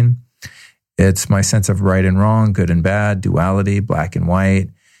happening. It's my sense of right and wrong, good and bad, duality, black and white.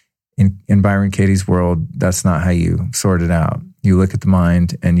 In Byron Katie's world, that's not how you sort it out. You look at the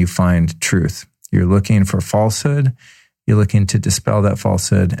mind and you find truth. You're looking for falsehood. You're looking to dispel that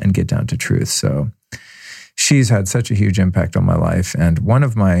falsehood and get down to truth. So she's had such a huge impact on my life. And one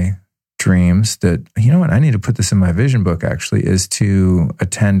of my dreams that, you know what, I need to put this in my vision book actually, is to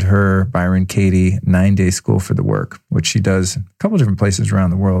attend her Byron Katie 9-day school for the work, which she does a couple of different places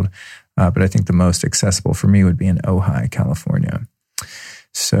around the world. But I think the most accessible for me would be in Ojai, California.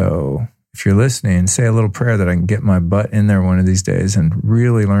 So if you're listening, say a little prayer that I can get my butt in there one of these days and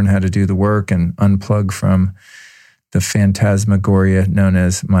really learn how to do the work and unplug from the phantasmagoria known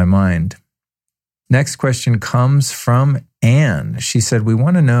as my mind. Next question comes from Anne. She said, I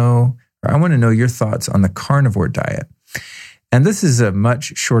want to know your thoughts on the carnivore diet. And this is a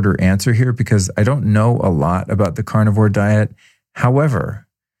much shorter answer here because I don't know a lot about the carnivore diet. However,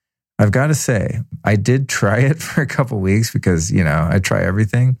 I've got to say, I did try it for a couple of weeks because, I try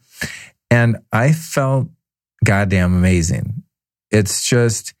everything. And I felt goddamn amazing. It's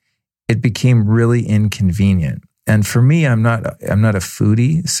just, it became really inconvenient. And for me, I'm not a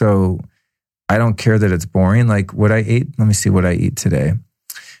foodie, so I don't care that it's boring. Like what I ate, let me see what I eat today.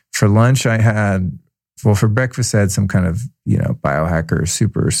 For lunch, for breakfast, I had some kind of, biohacker,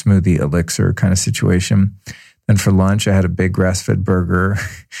 super smoothie elixir kind of situation. And for lunch, I had a big grass-fed burger.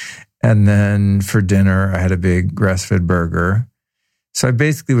 And then for dinner, I had a big grass-fed burger. So I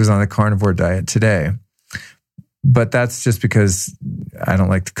basically was on a carnivore diet today. But that's just because I don't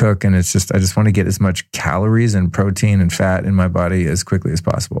like to cook. And it's just, I just want to get as much calories and protein and fat in my body as quickly as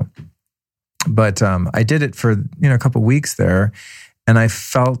possible. But I did it for, a couple of weeks there. And I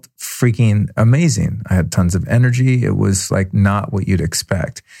felt freaking amazing. I had tons of energy. It was like not what you'd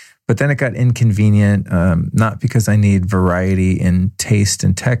expect. But then it got inconvenient, not because I need variety in taste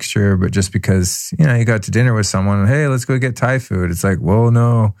and texture, but just because, you got to dinner with someone and, hey, let's go get Thai food. It's like, well,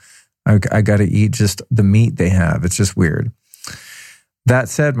 no, I got to eat just the meat they have. It's just weird. That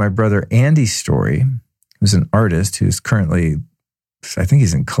said, my brother Andy Story, who's an artist who's currently, I think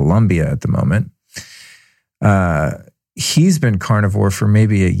he's in Colombia at the moment. He's been carnivore for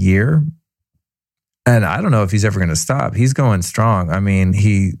maybe a year. And I don't know if he's ever going to stop. He's going strong. I mean,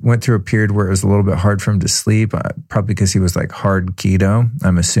 he went through a period where it was a little bit hard for him to sleep, probably because he was like hard keto,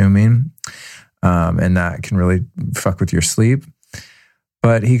 I'm assuming. And that can really fuck with your sleep.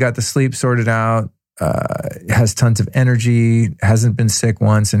 But he got the sleep sorted out, has tons of energy, hasn't been sick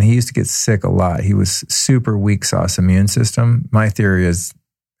once. And he used to get sick a lot. He was super weak sauce immune system. My theory is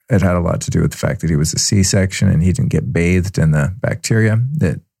it had a lot to do with the fact that he was a C-section and he didn't get bathed in the bacteria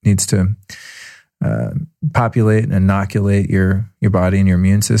that needs to populate and inoculate your body and your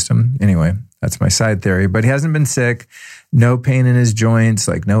immune system. Anyway, that's my side theory. But he hasn't been sick, no pain in his joints,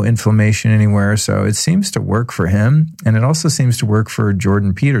 like no inflammation anywhere. So it seems to work for him. And it also seems to work for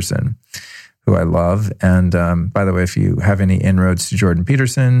Jordan Peterson, who I love. And by the way, if you have any inroads to Jordan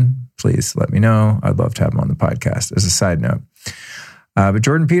Peterson, please let me know. I'd love to have him on the podcast as a side note. But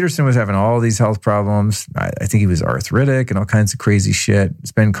Jordan Peterson was having all these health problems. I think he was arthritic and all kinds of crazy shit.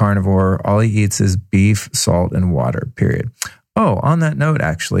 He's been carnivore. All he eats is beef, salt, and water, period. Oh, on that note,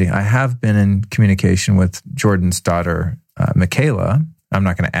 actually, I have been in communication with Jordan's daughter, Michaela. I'm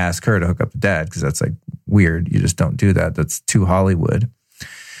not going to ask her to hook up with dad because that's like weird. You just don't do that. That's too Hollywood.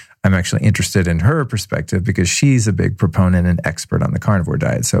 I'm actually interested in her perspective because she's a big proponent and expert on the carnivore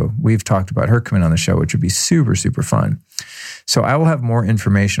diet. So we've talked about her coming on the show, which would be super, super fun. So I will have more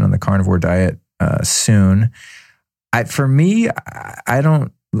information on the carnivore diet soon. For me, I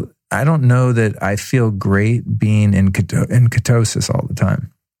don't know that I feel great being in ketosis all the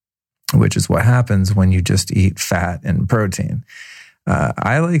time, which is what happens when you just eat fat and protein.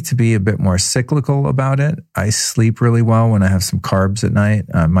 I like to be a bit more cyclical about it. I sleep really well when I have some carbs at night.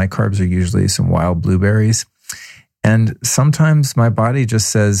 My carbs are usually some wild blueberries. And sometimes my body just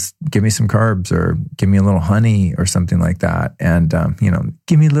says, give me some carbs or give me a little honey or something like that. And,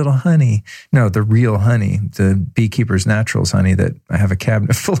 give me a little honey. No, the real honey, the Beekeeper's Naturals honey that I have a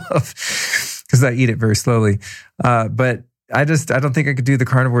cabinet full of because I eat it very slowly. But I don't think I could do the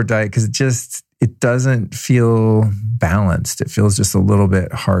carnivore diet because it doesn't feel balanced. It feels just a little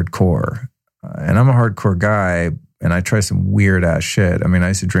bit hardcore. And I'm a hardcore guy and I try some weird ass shit. I mean, I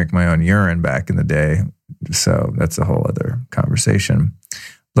used to drink my own urine back in the day. So that's a whole other conversation.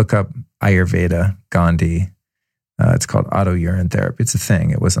 Look up Ayurveda, Gandhi. It's called auto-urine therapy. It's a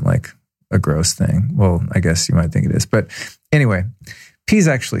thing. It wasn't like a gross thing. Well, I guess you might think it is. But anyway, pee's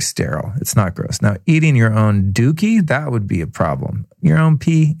actually sterile. It's not gross. Now, eating your own dookie, that would be a problem. Your own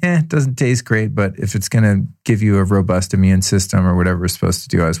pee, doesn't taste great, but if it's going to give you a robust immune system or whatever it's supposed to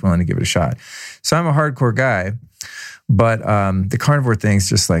do, I was willing to give it a shot. So I'm a hardcore guy, but the carnivore thing's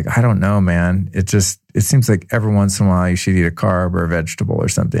just like, I don't know, man. It seems like every once in a while you should eat a carb or a vegetable or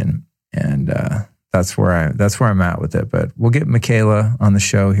something. And that's where I'm at with it. But we'll get Michaela on the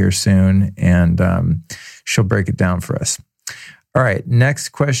show here soon, and she'll break it down for us. All right, next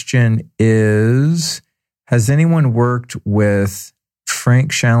question is, has anyone worked with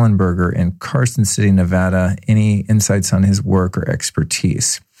Frank Schallenberger in Carson City, Nevada? Any insights on his work or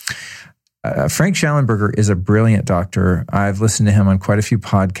expertise? Frank Schallenberger is a brilliant doctor. I've listened to him on quite a few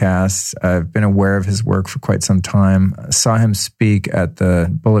podcasts. I've been aware of his work for quite some time. I saw him speak at the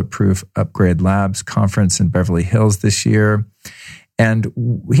Bulletproof Upgrade Labs conference in Beverly Hills this year. And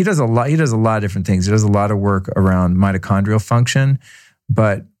he does a lot of different things. He does a lot of work around mitochondrial function,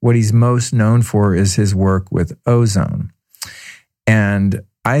 but what he's most known for is his work with ozone. And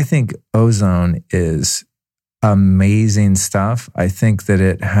I think ozone is amazing stuff. I think that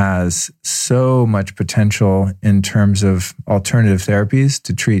it has so much potential in terms of alternative therapies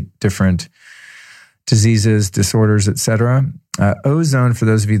to treat different diseases, disorders, etc. Ozone, for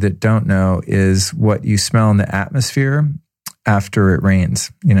those of you that don't know, is what you smell in the atmosphere after it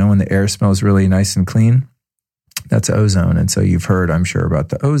rains. You know, when the air smells really nice and clean, that's ozone. And so you've heard, I'm sure, about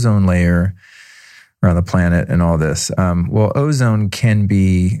the ozone layer around the planet and all this. Well, ozone can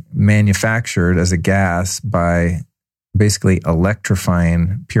be manufactured as a gas by basically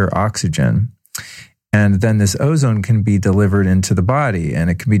electrifying pure oxygen. And then this ozone can be delivered into the body,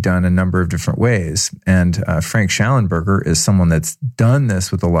 and it can be done a number of different ways. And Frank Schallenberger is someone that's done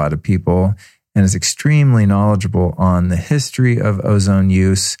this with a lot of people and is extremely knowledgeable on the history of ozone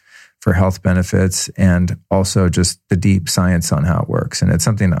use for health benefits and also just the deep science on how it works. And it's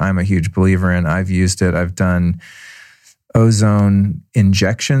something I'm a huge believer in. I've used it. I've done ozone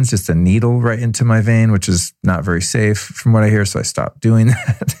injections, just a needle right into my vein, which is not very safe from what I hear. So I stopped doing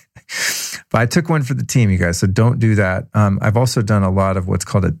that. But I took one for the team, you guys. So don't do that. I've also done a lot of what's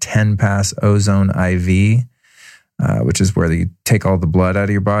called a 10-pass ozone IV, which is where you take all the blood out of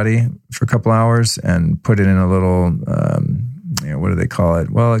your body for a couple hours and put it in a little, what do they call it?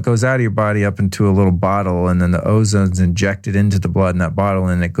 Well, it goes out of your body up into a little bottle, and then the ozone's injected into the blood in that bottle,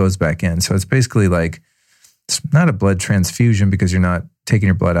 and it goes back in. So it's basically like, it's not a blood transfusion because you're not taking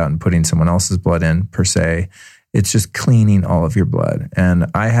your blood out and putting someone else's blood in per se. It's just cleaning all of your blood. And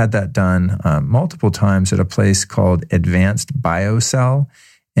I had that done multiple times at a place called Advanced Biocell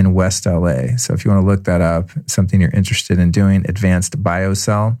in West LA. So if you want to look that up, something you're interested in doing, Advanced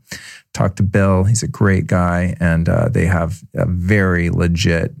Biocell, talk to Bill. He's a great guy. And they have a very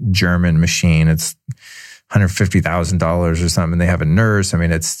legit German machine. It's $150,000 or something. They have a nurse. I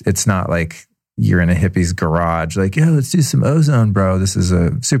mean, it's not like you're in a hippie's garage, like, yeah, let's do some ozone, bro. This is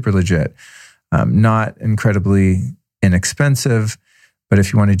a super legit. Not incredibly inexpensive, but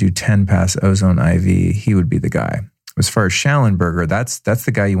if you want to do 10-pass ozone IV, he would be the guy. As far as Schallenberger, that's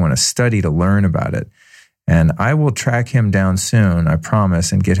the guy you want to study to learn about it. And I will track him down soon, I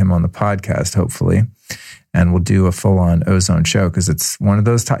promise, and get him on the podcast, hopefully. And we'll do a full-on ozone show because it's one of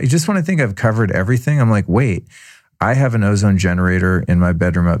those you just want to think I've covered everything. I'm like, wait, I have an ozone generator in my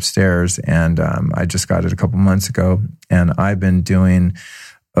bedroom upstairs, and I just got it a couple months ago. And I've been doing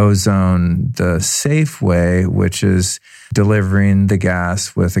ozone the safe way, which is delivering the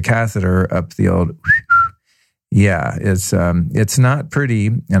gas with a catheter up the old, Yeah, it's not pretty,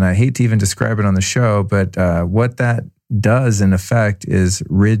 and I hate to even describe it on the show, but what that does in effect is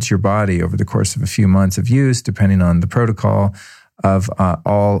rids your body over the course of a few months of use, depending on the protocol, of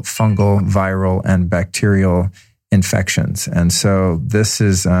all fungal, viral, and bacterial infections. And so this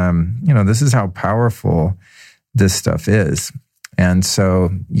is, this is how powerful this stuff is. And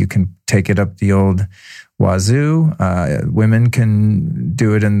so you can take it up the old wazoo. Women can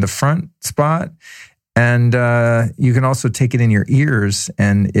do it in the front spot. And you can also take it in your ears,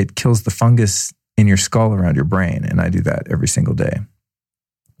 and it kills the fungus in your skull around your brain. And I do that every single day,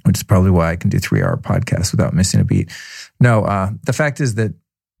 which is probably why I can do 3-hour podcasts without missing a beat. No, the fact is that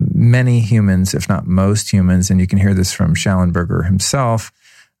many humans, if not most humans, and you can hear this from Schallenberger himself,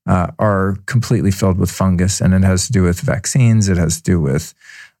 are completely filled with fungus. And it has to do with vaccines. It has to do with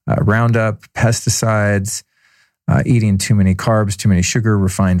Roundup, pesticides, eating too many carbs, too many sugar,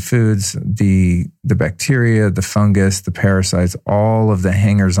 refined foods, the bacteria, the fungus, the parasites, all of the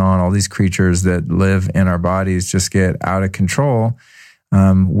hangers-on, all these creatures that live in our bodies just get out of control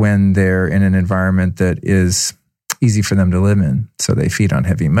when they're in an environment that is easy for them to live in. So they feed on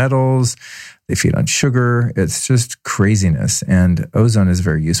heavy metals, they feed on sugar. It's just craziness. And ozone is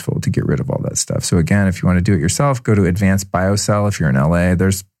very useful to get rid of all that stuff. So again, if you want to do it yourself, go to Advanced BioCell if you're in LA.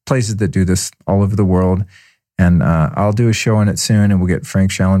 There's places that do this all over the world. And I'll do a show on it soon, and we'll get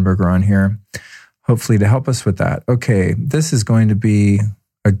Frank Schallenberger on here, hopefully to help us with that. Okay, this is going to be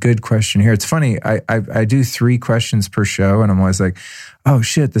a good question here. It's funny, I do 3 questions per show, and I'm always like, oh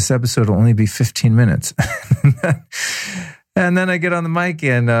shit, this episode will only be 15 minutes. And then I get on the mic,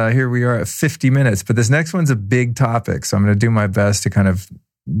 and here we are at 50 minutes. But this next one's a big topic, so I'm going to do my best to kind of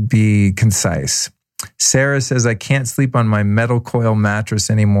be concise. Sarah says, I can't sleep on my metal coil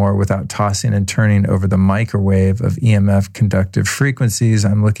mattress anymore without tossing and turning over the microwave of EMF conductive frequencies.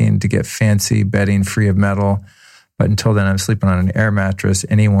 I'm looking to get fancy bedding free of metal, but until then I'm sleeping on an air mattress.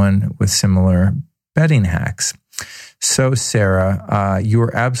 Anyone with similar bedding hacks? So Sarah, you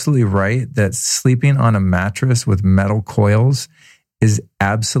are absolutely right that sleeping on a mattress with metal coils is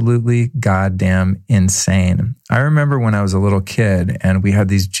absolutely goddamn insane. I remember when I was a little kid and we had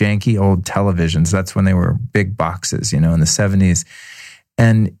these janky old televisions. That's when they were big boxes, in the 70s.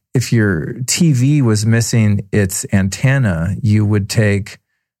 And if your TV was missing its antenna, you would take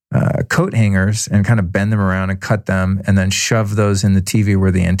coat hangers and kind of bend them around and cut them and then shove those in the TV where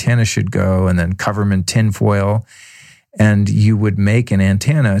the antenna should go and then cover them in tin foil. And you would make an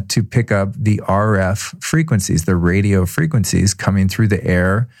antenna to pick up the RF frequencies, the radio frequencies coming through the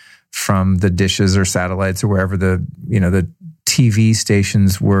air from the dishes or satellites or wherever the TV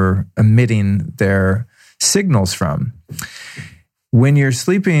stations were emitting their signals from. When you're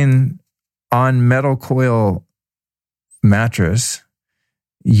sleeping on metal coil mattress,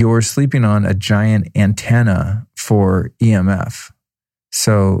 you're sleeping on a giant antenna for EMF.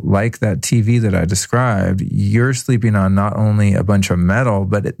 So like that TV that I described, you're sleeping on not only a bunch of metal,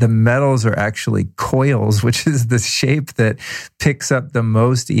 but the metals are actually coils, which is the shape that picks up the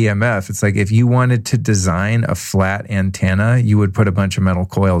most EMF. It's like if you wanted to design a flat antenna, you would put a bunch of metal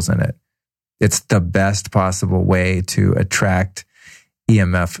coils in it. It's the best possible way to attract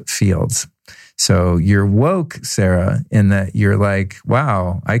EMF fields. So you're woke, Sarah, in that you're like,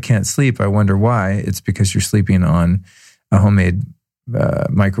 wow, I can't sleep. I wonder why. It's because you're sleeping on a homemade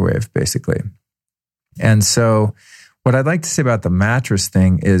microwave, basically. And so what I'd like to say about the mattress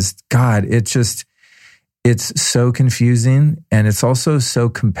thing is, God, it's so confusing, and it's also so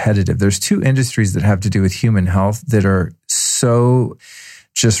competitive. There's 2 industries that have to do with human health that are so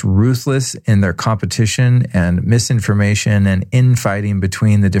just ruthless in their competition and misinformation and infighting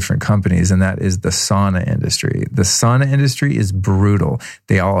between the different companies, and that is the sauna industry. The sauna industry is brutal.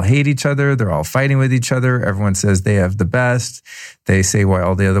 They all hate each other. They're all fighting with each other. Everyone says they have the best. They say why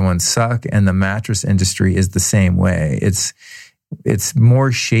all the other ones suck, and the mattress industry is the same way. It's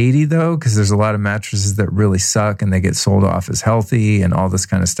more shady, though, because there's a lot of mattresses that really suck and they get sold off as healthy and all this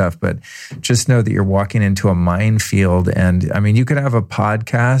kind of stuff. But just know that you're walking into a minefield. And I mean, you could have a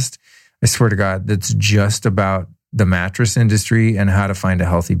podcast, I swear to God, that's just about the mattress industry and how to find a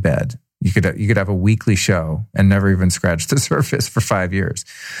healthy bed. You could have a weekly show and never even scratch the surface for 5 years.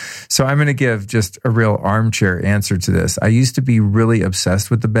 So I'm going to give just a real armchair answer to this. I used to be really obsessed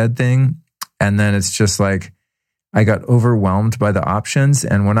with the bed thing. And then it's just like, I got overwhelmed by the options.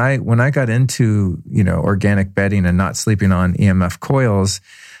 And when I got into, organic bedding and not sleeping on EMF coils,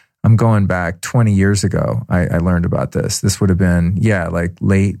 I'm going back 20 years ago. I learned about this. This would have been, like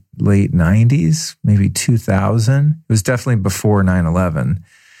late 90s, maybe 2000. It was definitely before 9/11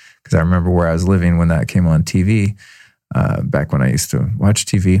 because I remember where I was living when that came on TV, back when I used to watch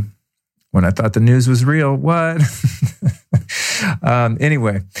TV. when I thought the news was real. What?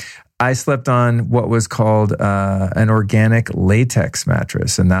 Anyway, I slept on what was called an organic latex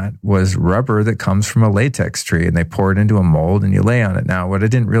mattress, and that was rubber that comes from a latex tree, and they pour it into a mold and you lay on it. Now, what I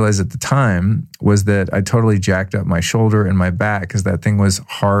didn't realize at the time was that I totally jacked up my shoulder and my back because that thing was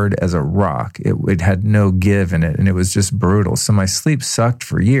hard as a rock. It had no give in it, and it was just brutal. So my sleep sucked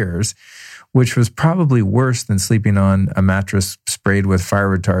for years, which was probably worse than sleeping on a mattress sprayed with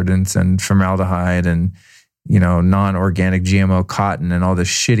fire retardants and formaldehyde and non-organic GMO cotton and all this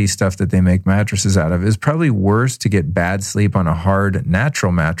shitty stuff that they make mattresses out of. It was probably worse to get bad sleep on a hard,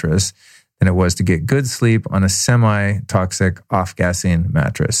 natural mattress than it was to get good sleep on a semi-toxic, off-gassing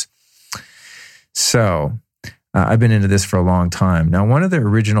mattress. So I've been into this for a long time. Now, one of the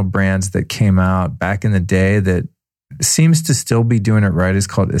original brands that came out back in the day that seems to still be doing it right is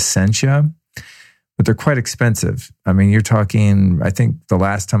called Essentia. But they're quite expensive. I mean, you're talking, I think the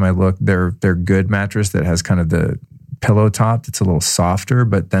last time I looked, their good mattress that has kind of the pillow top that's a little softer,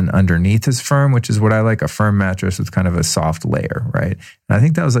 but then underneath is firm, which is what I like, a firm mattress with kind of a soft layer, right? And I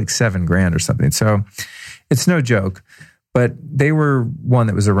think that was like $7,000 or something. So it's no joke, but they were one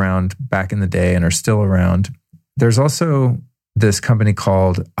that was around back in the day and are still around. There's also this company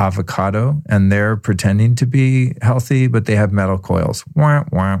called Avocado, and they're pretending to be healthy, but they have metal coils. Wah,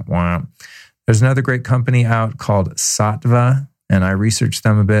 wah, wah. There's another great company out called Saatva, and I researched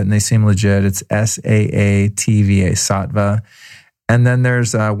them a bit, and they seem legit. It's Saatva, Saatva. And then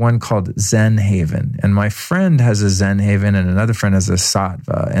there's one called Zen Haven, and my friend has a Zen Haven, and another friend has a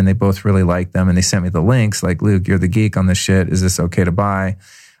Saatva, and they both really like them, and they sent me the links, like, Luke, you're the geek on this shit. Is this okay to buy?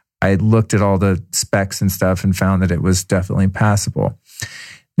 I looked at all the specs and stuff and found that it was definitely passable.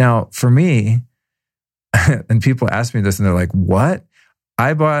 Now, for me, and people ask me this, and they're like, what?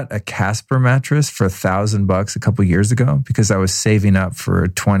 I bought a Casper mattress for $1,000 a couple years ago because I was saving up for a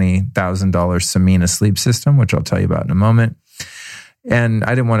 $20,000 Samina sleep system, which I'll tell you about in a moment. And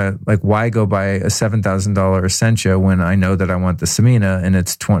I didn't want to, why go buy a $7,000 Essentia when I know that I want the Samina and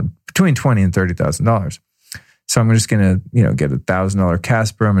it's between $20,000 and $30,000. So I'm just going to, get a $1,000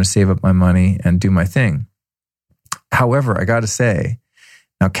 Casper. I'm going to save up my money and do my thing. However, I got to say,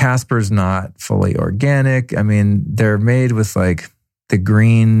 now Casper's not fully organic. I mean, they're made with the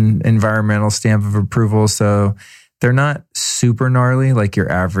green environmental stamp of approval. So they're not super gnarly like your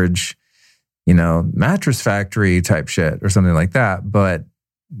average, mattress factory type shit or something like that, but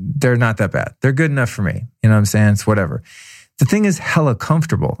they're not that bad. They're good enough for me. You know what I'm saying? It's whatever. The thing is hella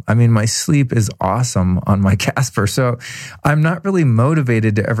comfortable. I mean, my sleep is awesome on my Casper. So I'm not really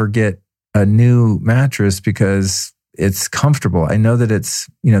motivated to ever get a new mattress because it's comfortable. I know that it's,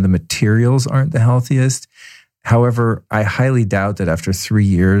 the materials aren't the healthiest. However, I highly doubt that after 3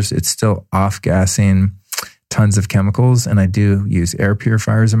 years, it's still off-gassing tons of chemicals. And I do use air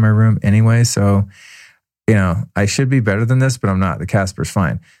purifiers in my room anyway. So, I should be better than this, but I'm not. The Casper's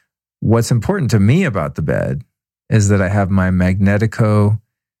fine. What's important to me about the bed is that I have my Magnetico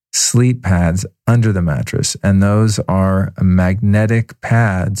sleep pads under the mattress. And those are magnetic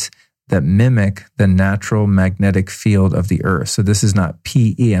pads that mimic the natural magnetic field of the earth. So this is not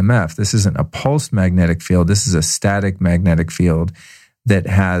PEMF. This isn't a pulsed magnetic field. This is a static magnetic field that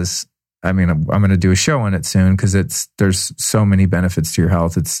has, I'm going to do a show on it soon because there's so many benefits to your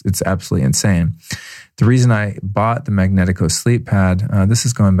health. It's absolutely insane. The reason I bought the Magnetico sleep pad, this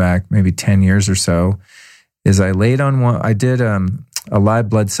is going back maybe 10 years or so, is I laid on one, I did a live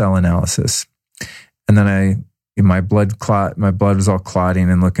blood cell analysis. And then my blood was all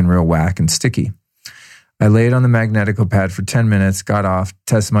clotting and looking real whack and sticky. I laid on the Magnetico pad for 10 minutes, got off,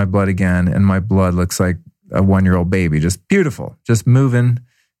 tested my blood again, and my blood looks like a 1-year-old baby. Just beautiful, just moving,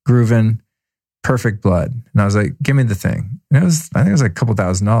 grooving, perfect blood. And I was like, give me the thing. And I think it was like a couple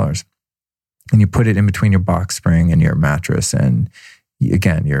 $1,000s. And you put it in between your box spring and your mattress. And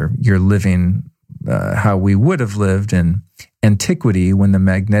again, you're living how we would have lived in antiquity when the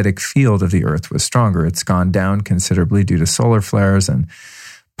magnetic field of the earth was stronger. It's gone down considerably due to solar flares and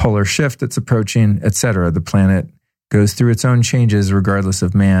polar shift that's approaching, etc. The planet goes through its own changes regardless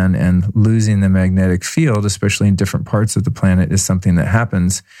of man, and losing the magnetic field, especially in different parts of the planet, is something that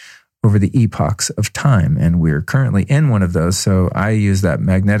happens over the epochs of time. And we're currently in one of those. So I use that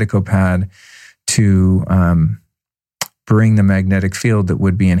Magnetico pad to bring the magnetic field that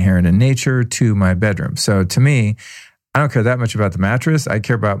would be inherent in nature to my bedroom. So to me, I don't care that much about the mattress. I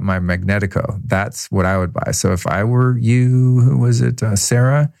care about my Magnetico. That's what I would buy. So if I were you, who was it,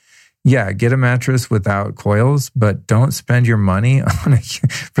 Sarah? Yeah, get a mattress without coils, but don't spend your money on a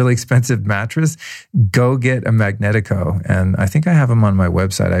really expensive mattress. Go get a Magnetico. And I think I have them on my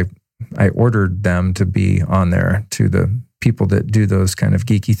website. I ordered them to be on there to the people that do those kind of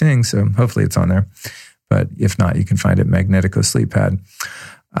geeky things. So hopefully it's on there. But if not, you can find it Magnetico Sleep Pad.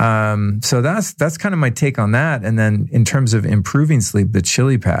 So that's kind of my take on that. And then in terms of improving sleep, the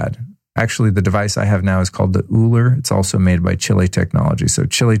Chili Pad, actually the device I have now is called the Uller. It's also made by Chili Technology. So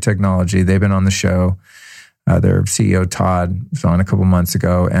Chili Technology, they've been on the show. Their CEO, Todd, was on a couple months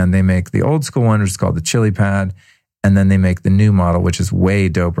ago, and they make the old school one, which is called the Chili Pad. And then they make the new model, which is way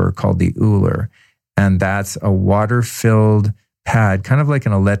doper, called the Uller. And that's a water-filled pad, kind of like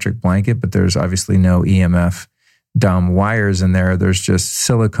an electric blanket, but there's obviously no EMF dumb wires in there. There's just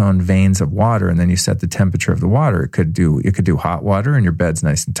silicone veins of water, and then you set the temperature of the water. It could do hot water, and your bed's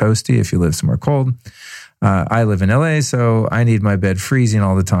nice and toasty if you live somewhere cold. I live in LA, so I need my bed freezing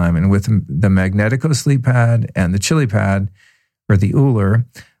all the time. And with the Magnetico Sleep Pad and the Chili Pad, or the Uller,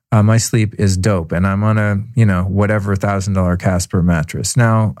 my sleep is dope. And I'm on a, whatever $1,000 Casper mattress.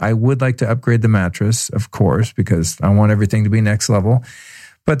 Now, I would like to upgrade the mattress, of course, because I want everything to be next level.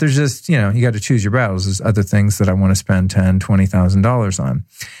 But there's just, you got to choose your battles. There's other things that I want to spend $10,000, $20,000 on.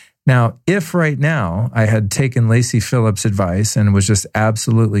 Now, if right now I had taken Lacey Phillips' advice and was just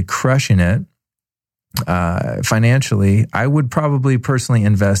absolutely crushing it financially, I would probably personally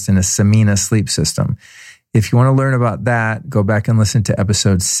invest in a Samina sleep system. If you want to learn about that, go back and listen to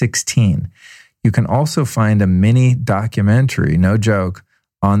episode 16. You can also find a mini documentary, no joke,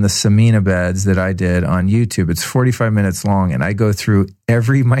 on the Samina beds that I did on YouTube. It's 45 minutes long, and I go through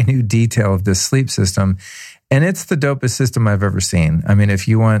every minute detail of this sleep system. And it's the dopest system I've ever seen. I mean, if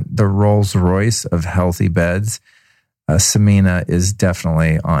you want the Rolls Royce of healthy beds, Samina is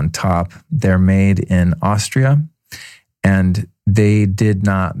definitely on top. They're made in Austria, and they did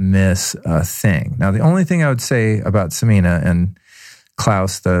not miss a thing. Now, the only thing I would say about Samina, and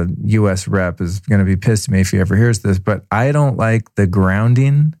Klaus, the U.S. rep, is going to be pissed at me if he ever hears this, but I don't like the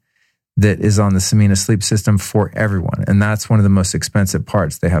grounding that is on the Samina sleep system for everyone. And that's one of the most expensive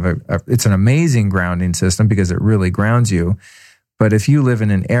parts. They have it's an amazing grounding system because it really grounds you. But if you live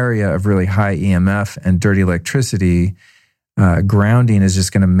in an area of really high EMF and dirty electricity, grounding is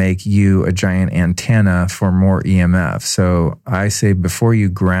just going to make you a giant antenna for more EMF. So I say before you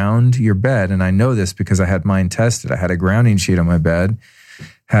ground your bed, and I know this because I had mine tested. I had a grounding sheet on my bed,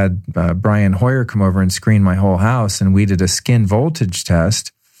 had Brian Hoyer come over and screen my whole house, and we did a skin voltage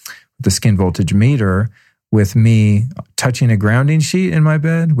test, the skin voltage meter, with me touching a grounding sheet in my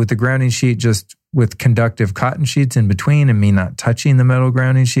bed, with the grounding sheet just with conductive cotton sheets in between, and me not touching the metal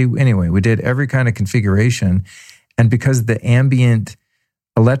grounding sheet. Anyway, we did every kind of configuration. And because the ambient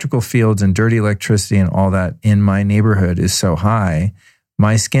electrical fields and dirty electricity and all that in my neighborhood is so high,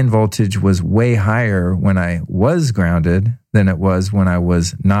 my skin voltage was way higher when I was grounded than it was when I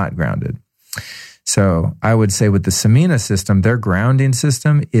was not grounded. So I would say with the Samina system, their grounding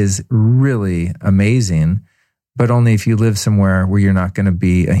system is really amazing, but only if you live somewhere where you're not going to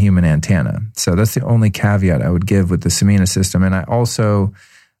be a human antenna. So that's the only caveat I would give with the Samina system. And I also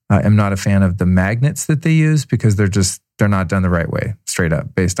am not a fan of the magnets that they use because they're not done the right way, straight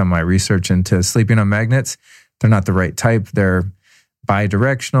up. Based on my research into sleeping on magnets, they're not the right type. They're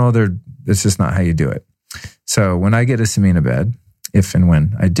bidirectional. It's just not how you do it. So when I get a Samina bed, if and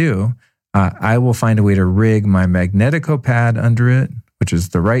when I do, I will find a way to rig my Magnetico pad under it, which is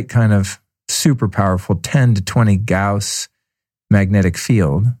the right kind of super powerful 10 to 20 Gauss magnetic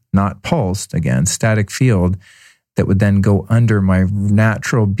field, not pulsed, again, static field, that would then go under my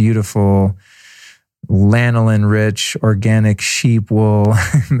natural, beautiful, lanolin-rich, organic sheep wool,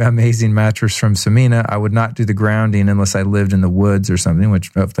 amazing mattress from Samina. I would not do the grounding unless I lived in the woods or something, which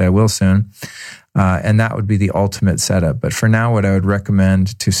hopefully I will soon. And that would be the ultimate setup. But for now, what I would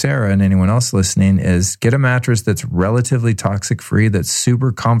recommend to Sarah and anyone else listening is get a mattress that's relatively toxic-free, that's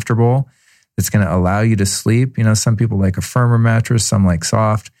super comfortable, that's going to allow you to sleep. Some people like a firmer mattress, some like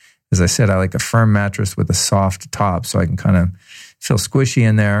soft. As I said, I like a firm mattress with a soft top so I can kind of feel squishy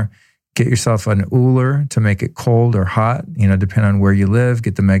in there. Get yourself an Uller to make it cold or hot, depending on where you live.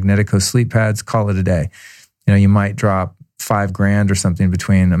 Get the Magnetico sleep pads, call it a day. You might drop $5,000 or something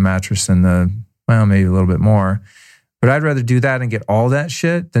between a mattress and maybe a little bit more. But I'd rather do that and get all that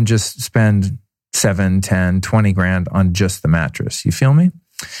shit than just spend $7,000, $10,000, $20,000 on just the mattress. You feel me?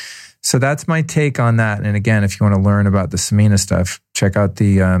 So that's my take on that. And again, if you want to learn about the Samina stuff, check out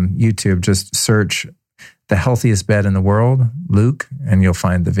the YouTube. Just search the healthiest bed in the world, Luke, and you'll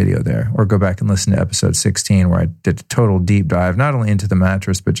find the video there. Or go back and listen to episode 16 where I did a total deep dive, not only into the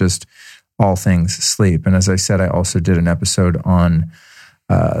mattress, but just all things sleep. And as I said, I also did an episode on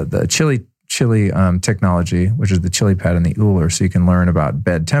the Chili technology, which is the Chili Pad and the Uller, so you can learn about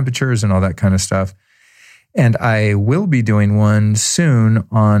bed temperatures and all that kind of stuff. And I will be doing one soon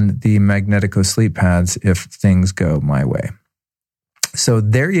on the Magnetico sleep pads if things go my way. So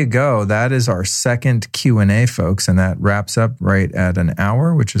there you go. That is our second Q&A, folks. And that wraps up right at an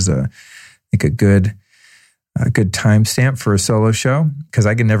hour, which is I think a good timestamp for a solo show, because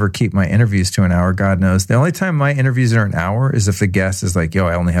I can never keep my interviews to an hour. God knows. The only time my interviews are an hour is if the guest is like, yo,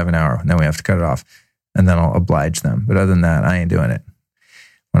 I only have an hour. And then we have to cut it off. And then I'll oblige them. But other than that, I ain't doing it.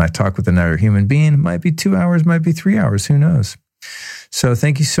 When I talk with another human being, it might be 2 hours, might be 3 hours. Who knows? So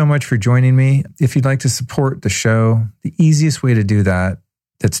thank you so much for joining me. If you'd like to support the show, the easiest way to do that,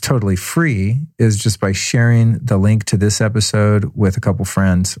 that's totally free, is just by sharing the link to this episode with a couple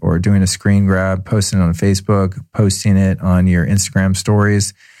friends, or doing a screen grab, posting it on Facebook, posting it on your Instagram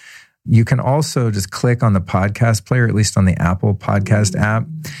stories. You can also just click on the podcast player, at least on the Apple Podcast app.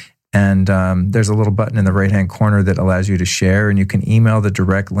 And there's a little button in the right-hand corner that allows you to share, and you can email the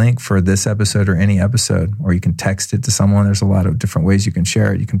direct link for this episode or any episode, or you can text it to someone. There's a lot of different ways you can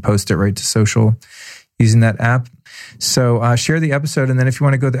share it. You can post it right to social using that app. So share the episode, and then if you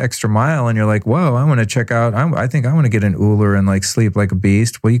want to go the extra mile and you're like, whoa, I want to check out, I think I want to get an Uller and like sleep like a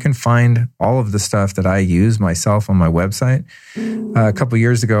beast. Well, you can find all of the stuff that I use myself on my website. A couple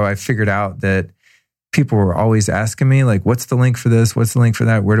years ago, I figured out that people were always asking me, like, what's the link for this? What's the link for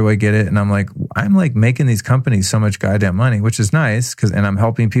that? Where do I get it? And I'm like making these companies so much goddamn money, which is nice, and I'm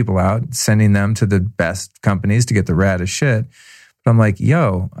helping people out, sending them to the best companies to get the raddest shit. But I'm like,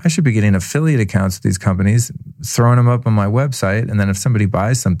 yo, I should be getting affiliate accounts with these companies, throwing them up on my website. And then if somebody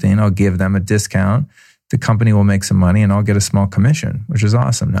buys something, I'll give them a discount. The company will make some money and I'll get a small commission, which is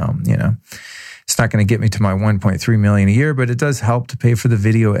awesome now, you know. It's not going to get me to my $1.3 million a year, but it does help to pay for the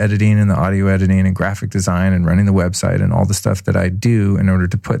video editing and the audio editing and graphic design and running the website and all the stuff that I do in order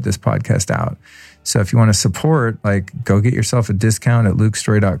to put this podcast out. So if you want to support, like, go get yourself a discount at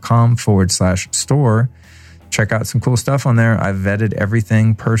lukestory.com/store. Check out some cool stuff on there. I've vetted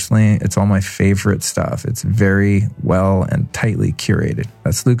everything personally. It's all my favorite stuff. It's very well and tightly curated.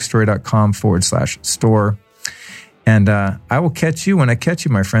 That's lukestory.com/store. And I will catch you when I catch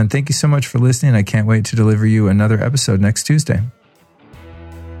you, my friend. Thank you so much for listening. I can't wait to deliver you another episode next Tuesday.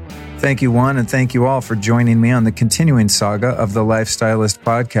 Thank you, one, and thank you all for joining me on the continuing saga of the Lifestylist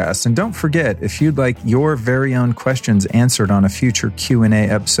podcast. And don't forget, if you'd like your very own questions answered on a future Q&A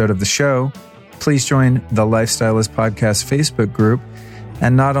episode of the show, please join the Lifestylist podcast Facebook group.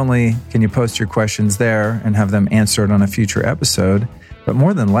 And not only can you post your questions there and have them answered on a future episode, but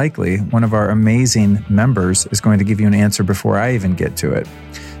more than likely, one of our amazing members is going to give you an answer before I even get to it.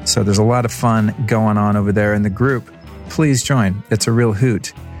 So there's a lot of fun going on over there in the group. Please join. It's a real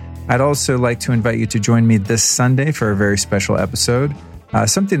hoot. I'd also like to invite you to join me this Sunday for a very special episode.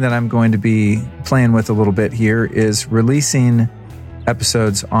 Something that I'm going to be playing with a little bit here is releasing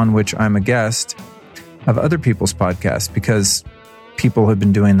episodes on which I'm a guest of other people's podcasts, because people have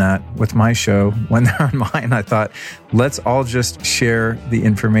been doing that with my show when they're on mine. I thought, let's all just share the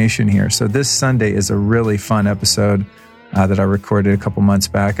information here. So this Sunday is a really fun episode that I recorded a couple months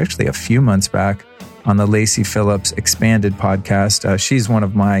back, actually a few months back, on the Lacey Phillips Expanded podcast. She's one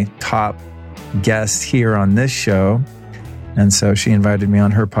of my top guests here on this show. And so she invited me on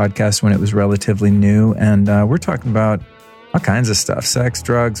her podcast when it was relatively new. And we're talking about all kinds of stuff: sex,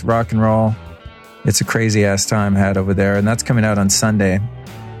 drugs, rock and roll. It's a crazy ass time I had over there. And that's coming out on Sunday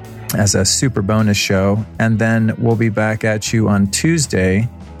as a super bonus show. And then we'll be back at you on Tuesday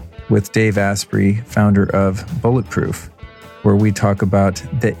with Dave Asprey, founder of Bulletproof, where we talk about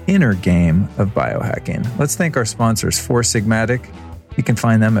the inner game of biohacking. Let's thank our sponsors, Four Sigmatic. You can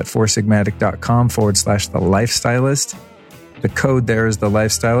find them at foursigmatic.com/the Lifestylist. The code there is the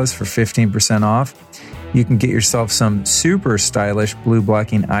Lifestylist for 15% off. You can get yourself some super stylish blue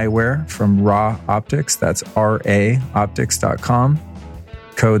blocking eyewear from Raw Optics. That's raoptics.com.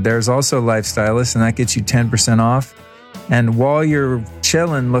 Code there is also Lifestylist, and that gets you 10% off. And while you're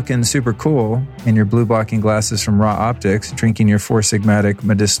chilling, looking super cool in your blue blocking glasses from Raw Optics, drinking your Four Sigmatic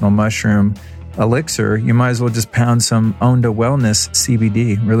medicinal mushroom elixir, you might as well just pound some Onda Wellness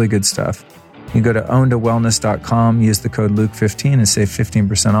CBD. Really good stuff. You go to ondawellness.com, use the code Luke15 and save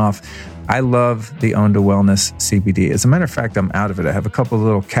 15% off. I love the Onda Wellness CBD. As a matter of fact, I'm out of it. I have a couple of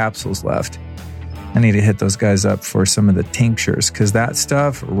little capsules left. I need to hit those guys up for some of the tinctures, because that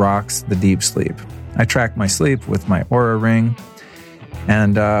stuff rocks the deep sleep. I track my sleep with my Oura Ring.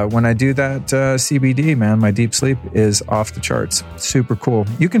 And when I do that CBD, man, my deep sleep is off the charts. Super cool.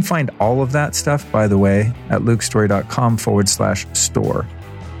 You can find all of that stuff, by the way, at lukestory.com/store,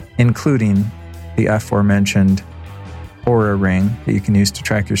 including the aforementioned Oura Ring that you can use to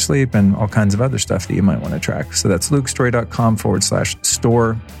track your sleep and all kinds of other stuff that you might want to track. So that's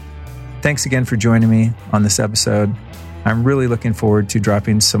lukestory.com/store. Thanks again for joining me on this episode. I'm really looking forward to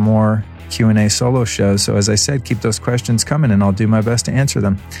dropping some more Q&A solo shows. So as I said, keep those questions coming and I'll do my best to answer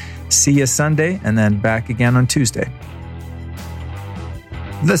them. See you Sunday and then back again on Tuesday.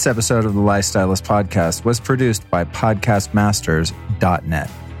 This episode of the Lifestylist Podcast was produced by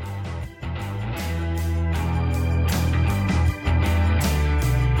podcastmasters.net.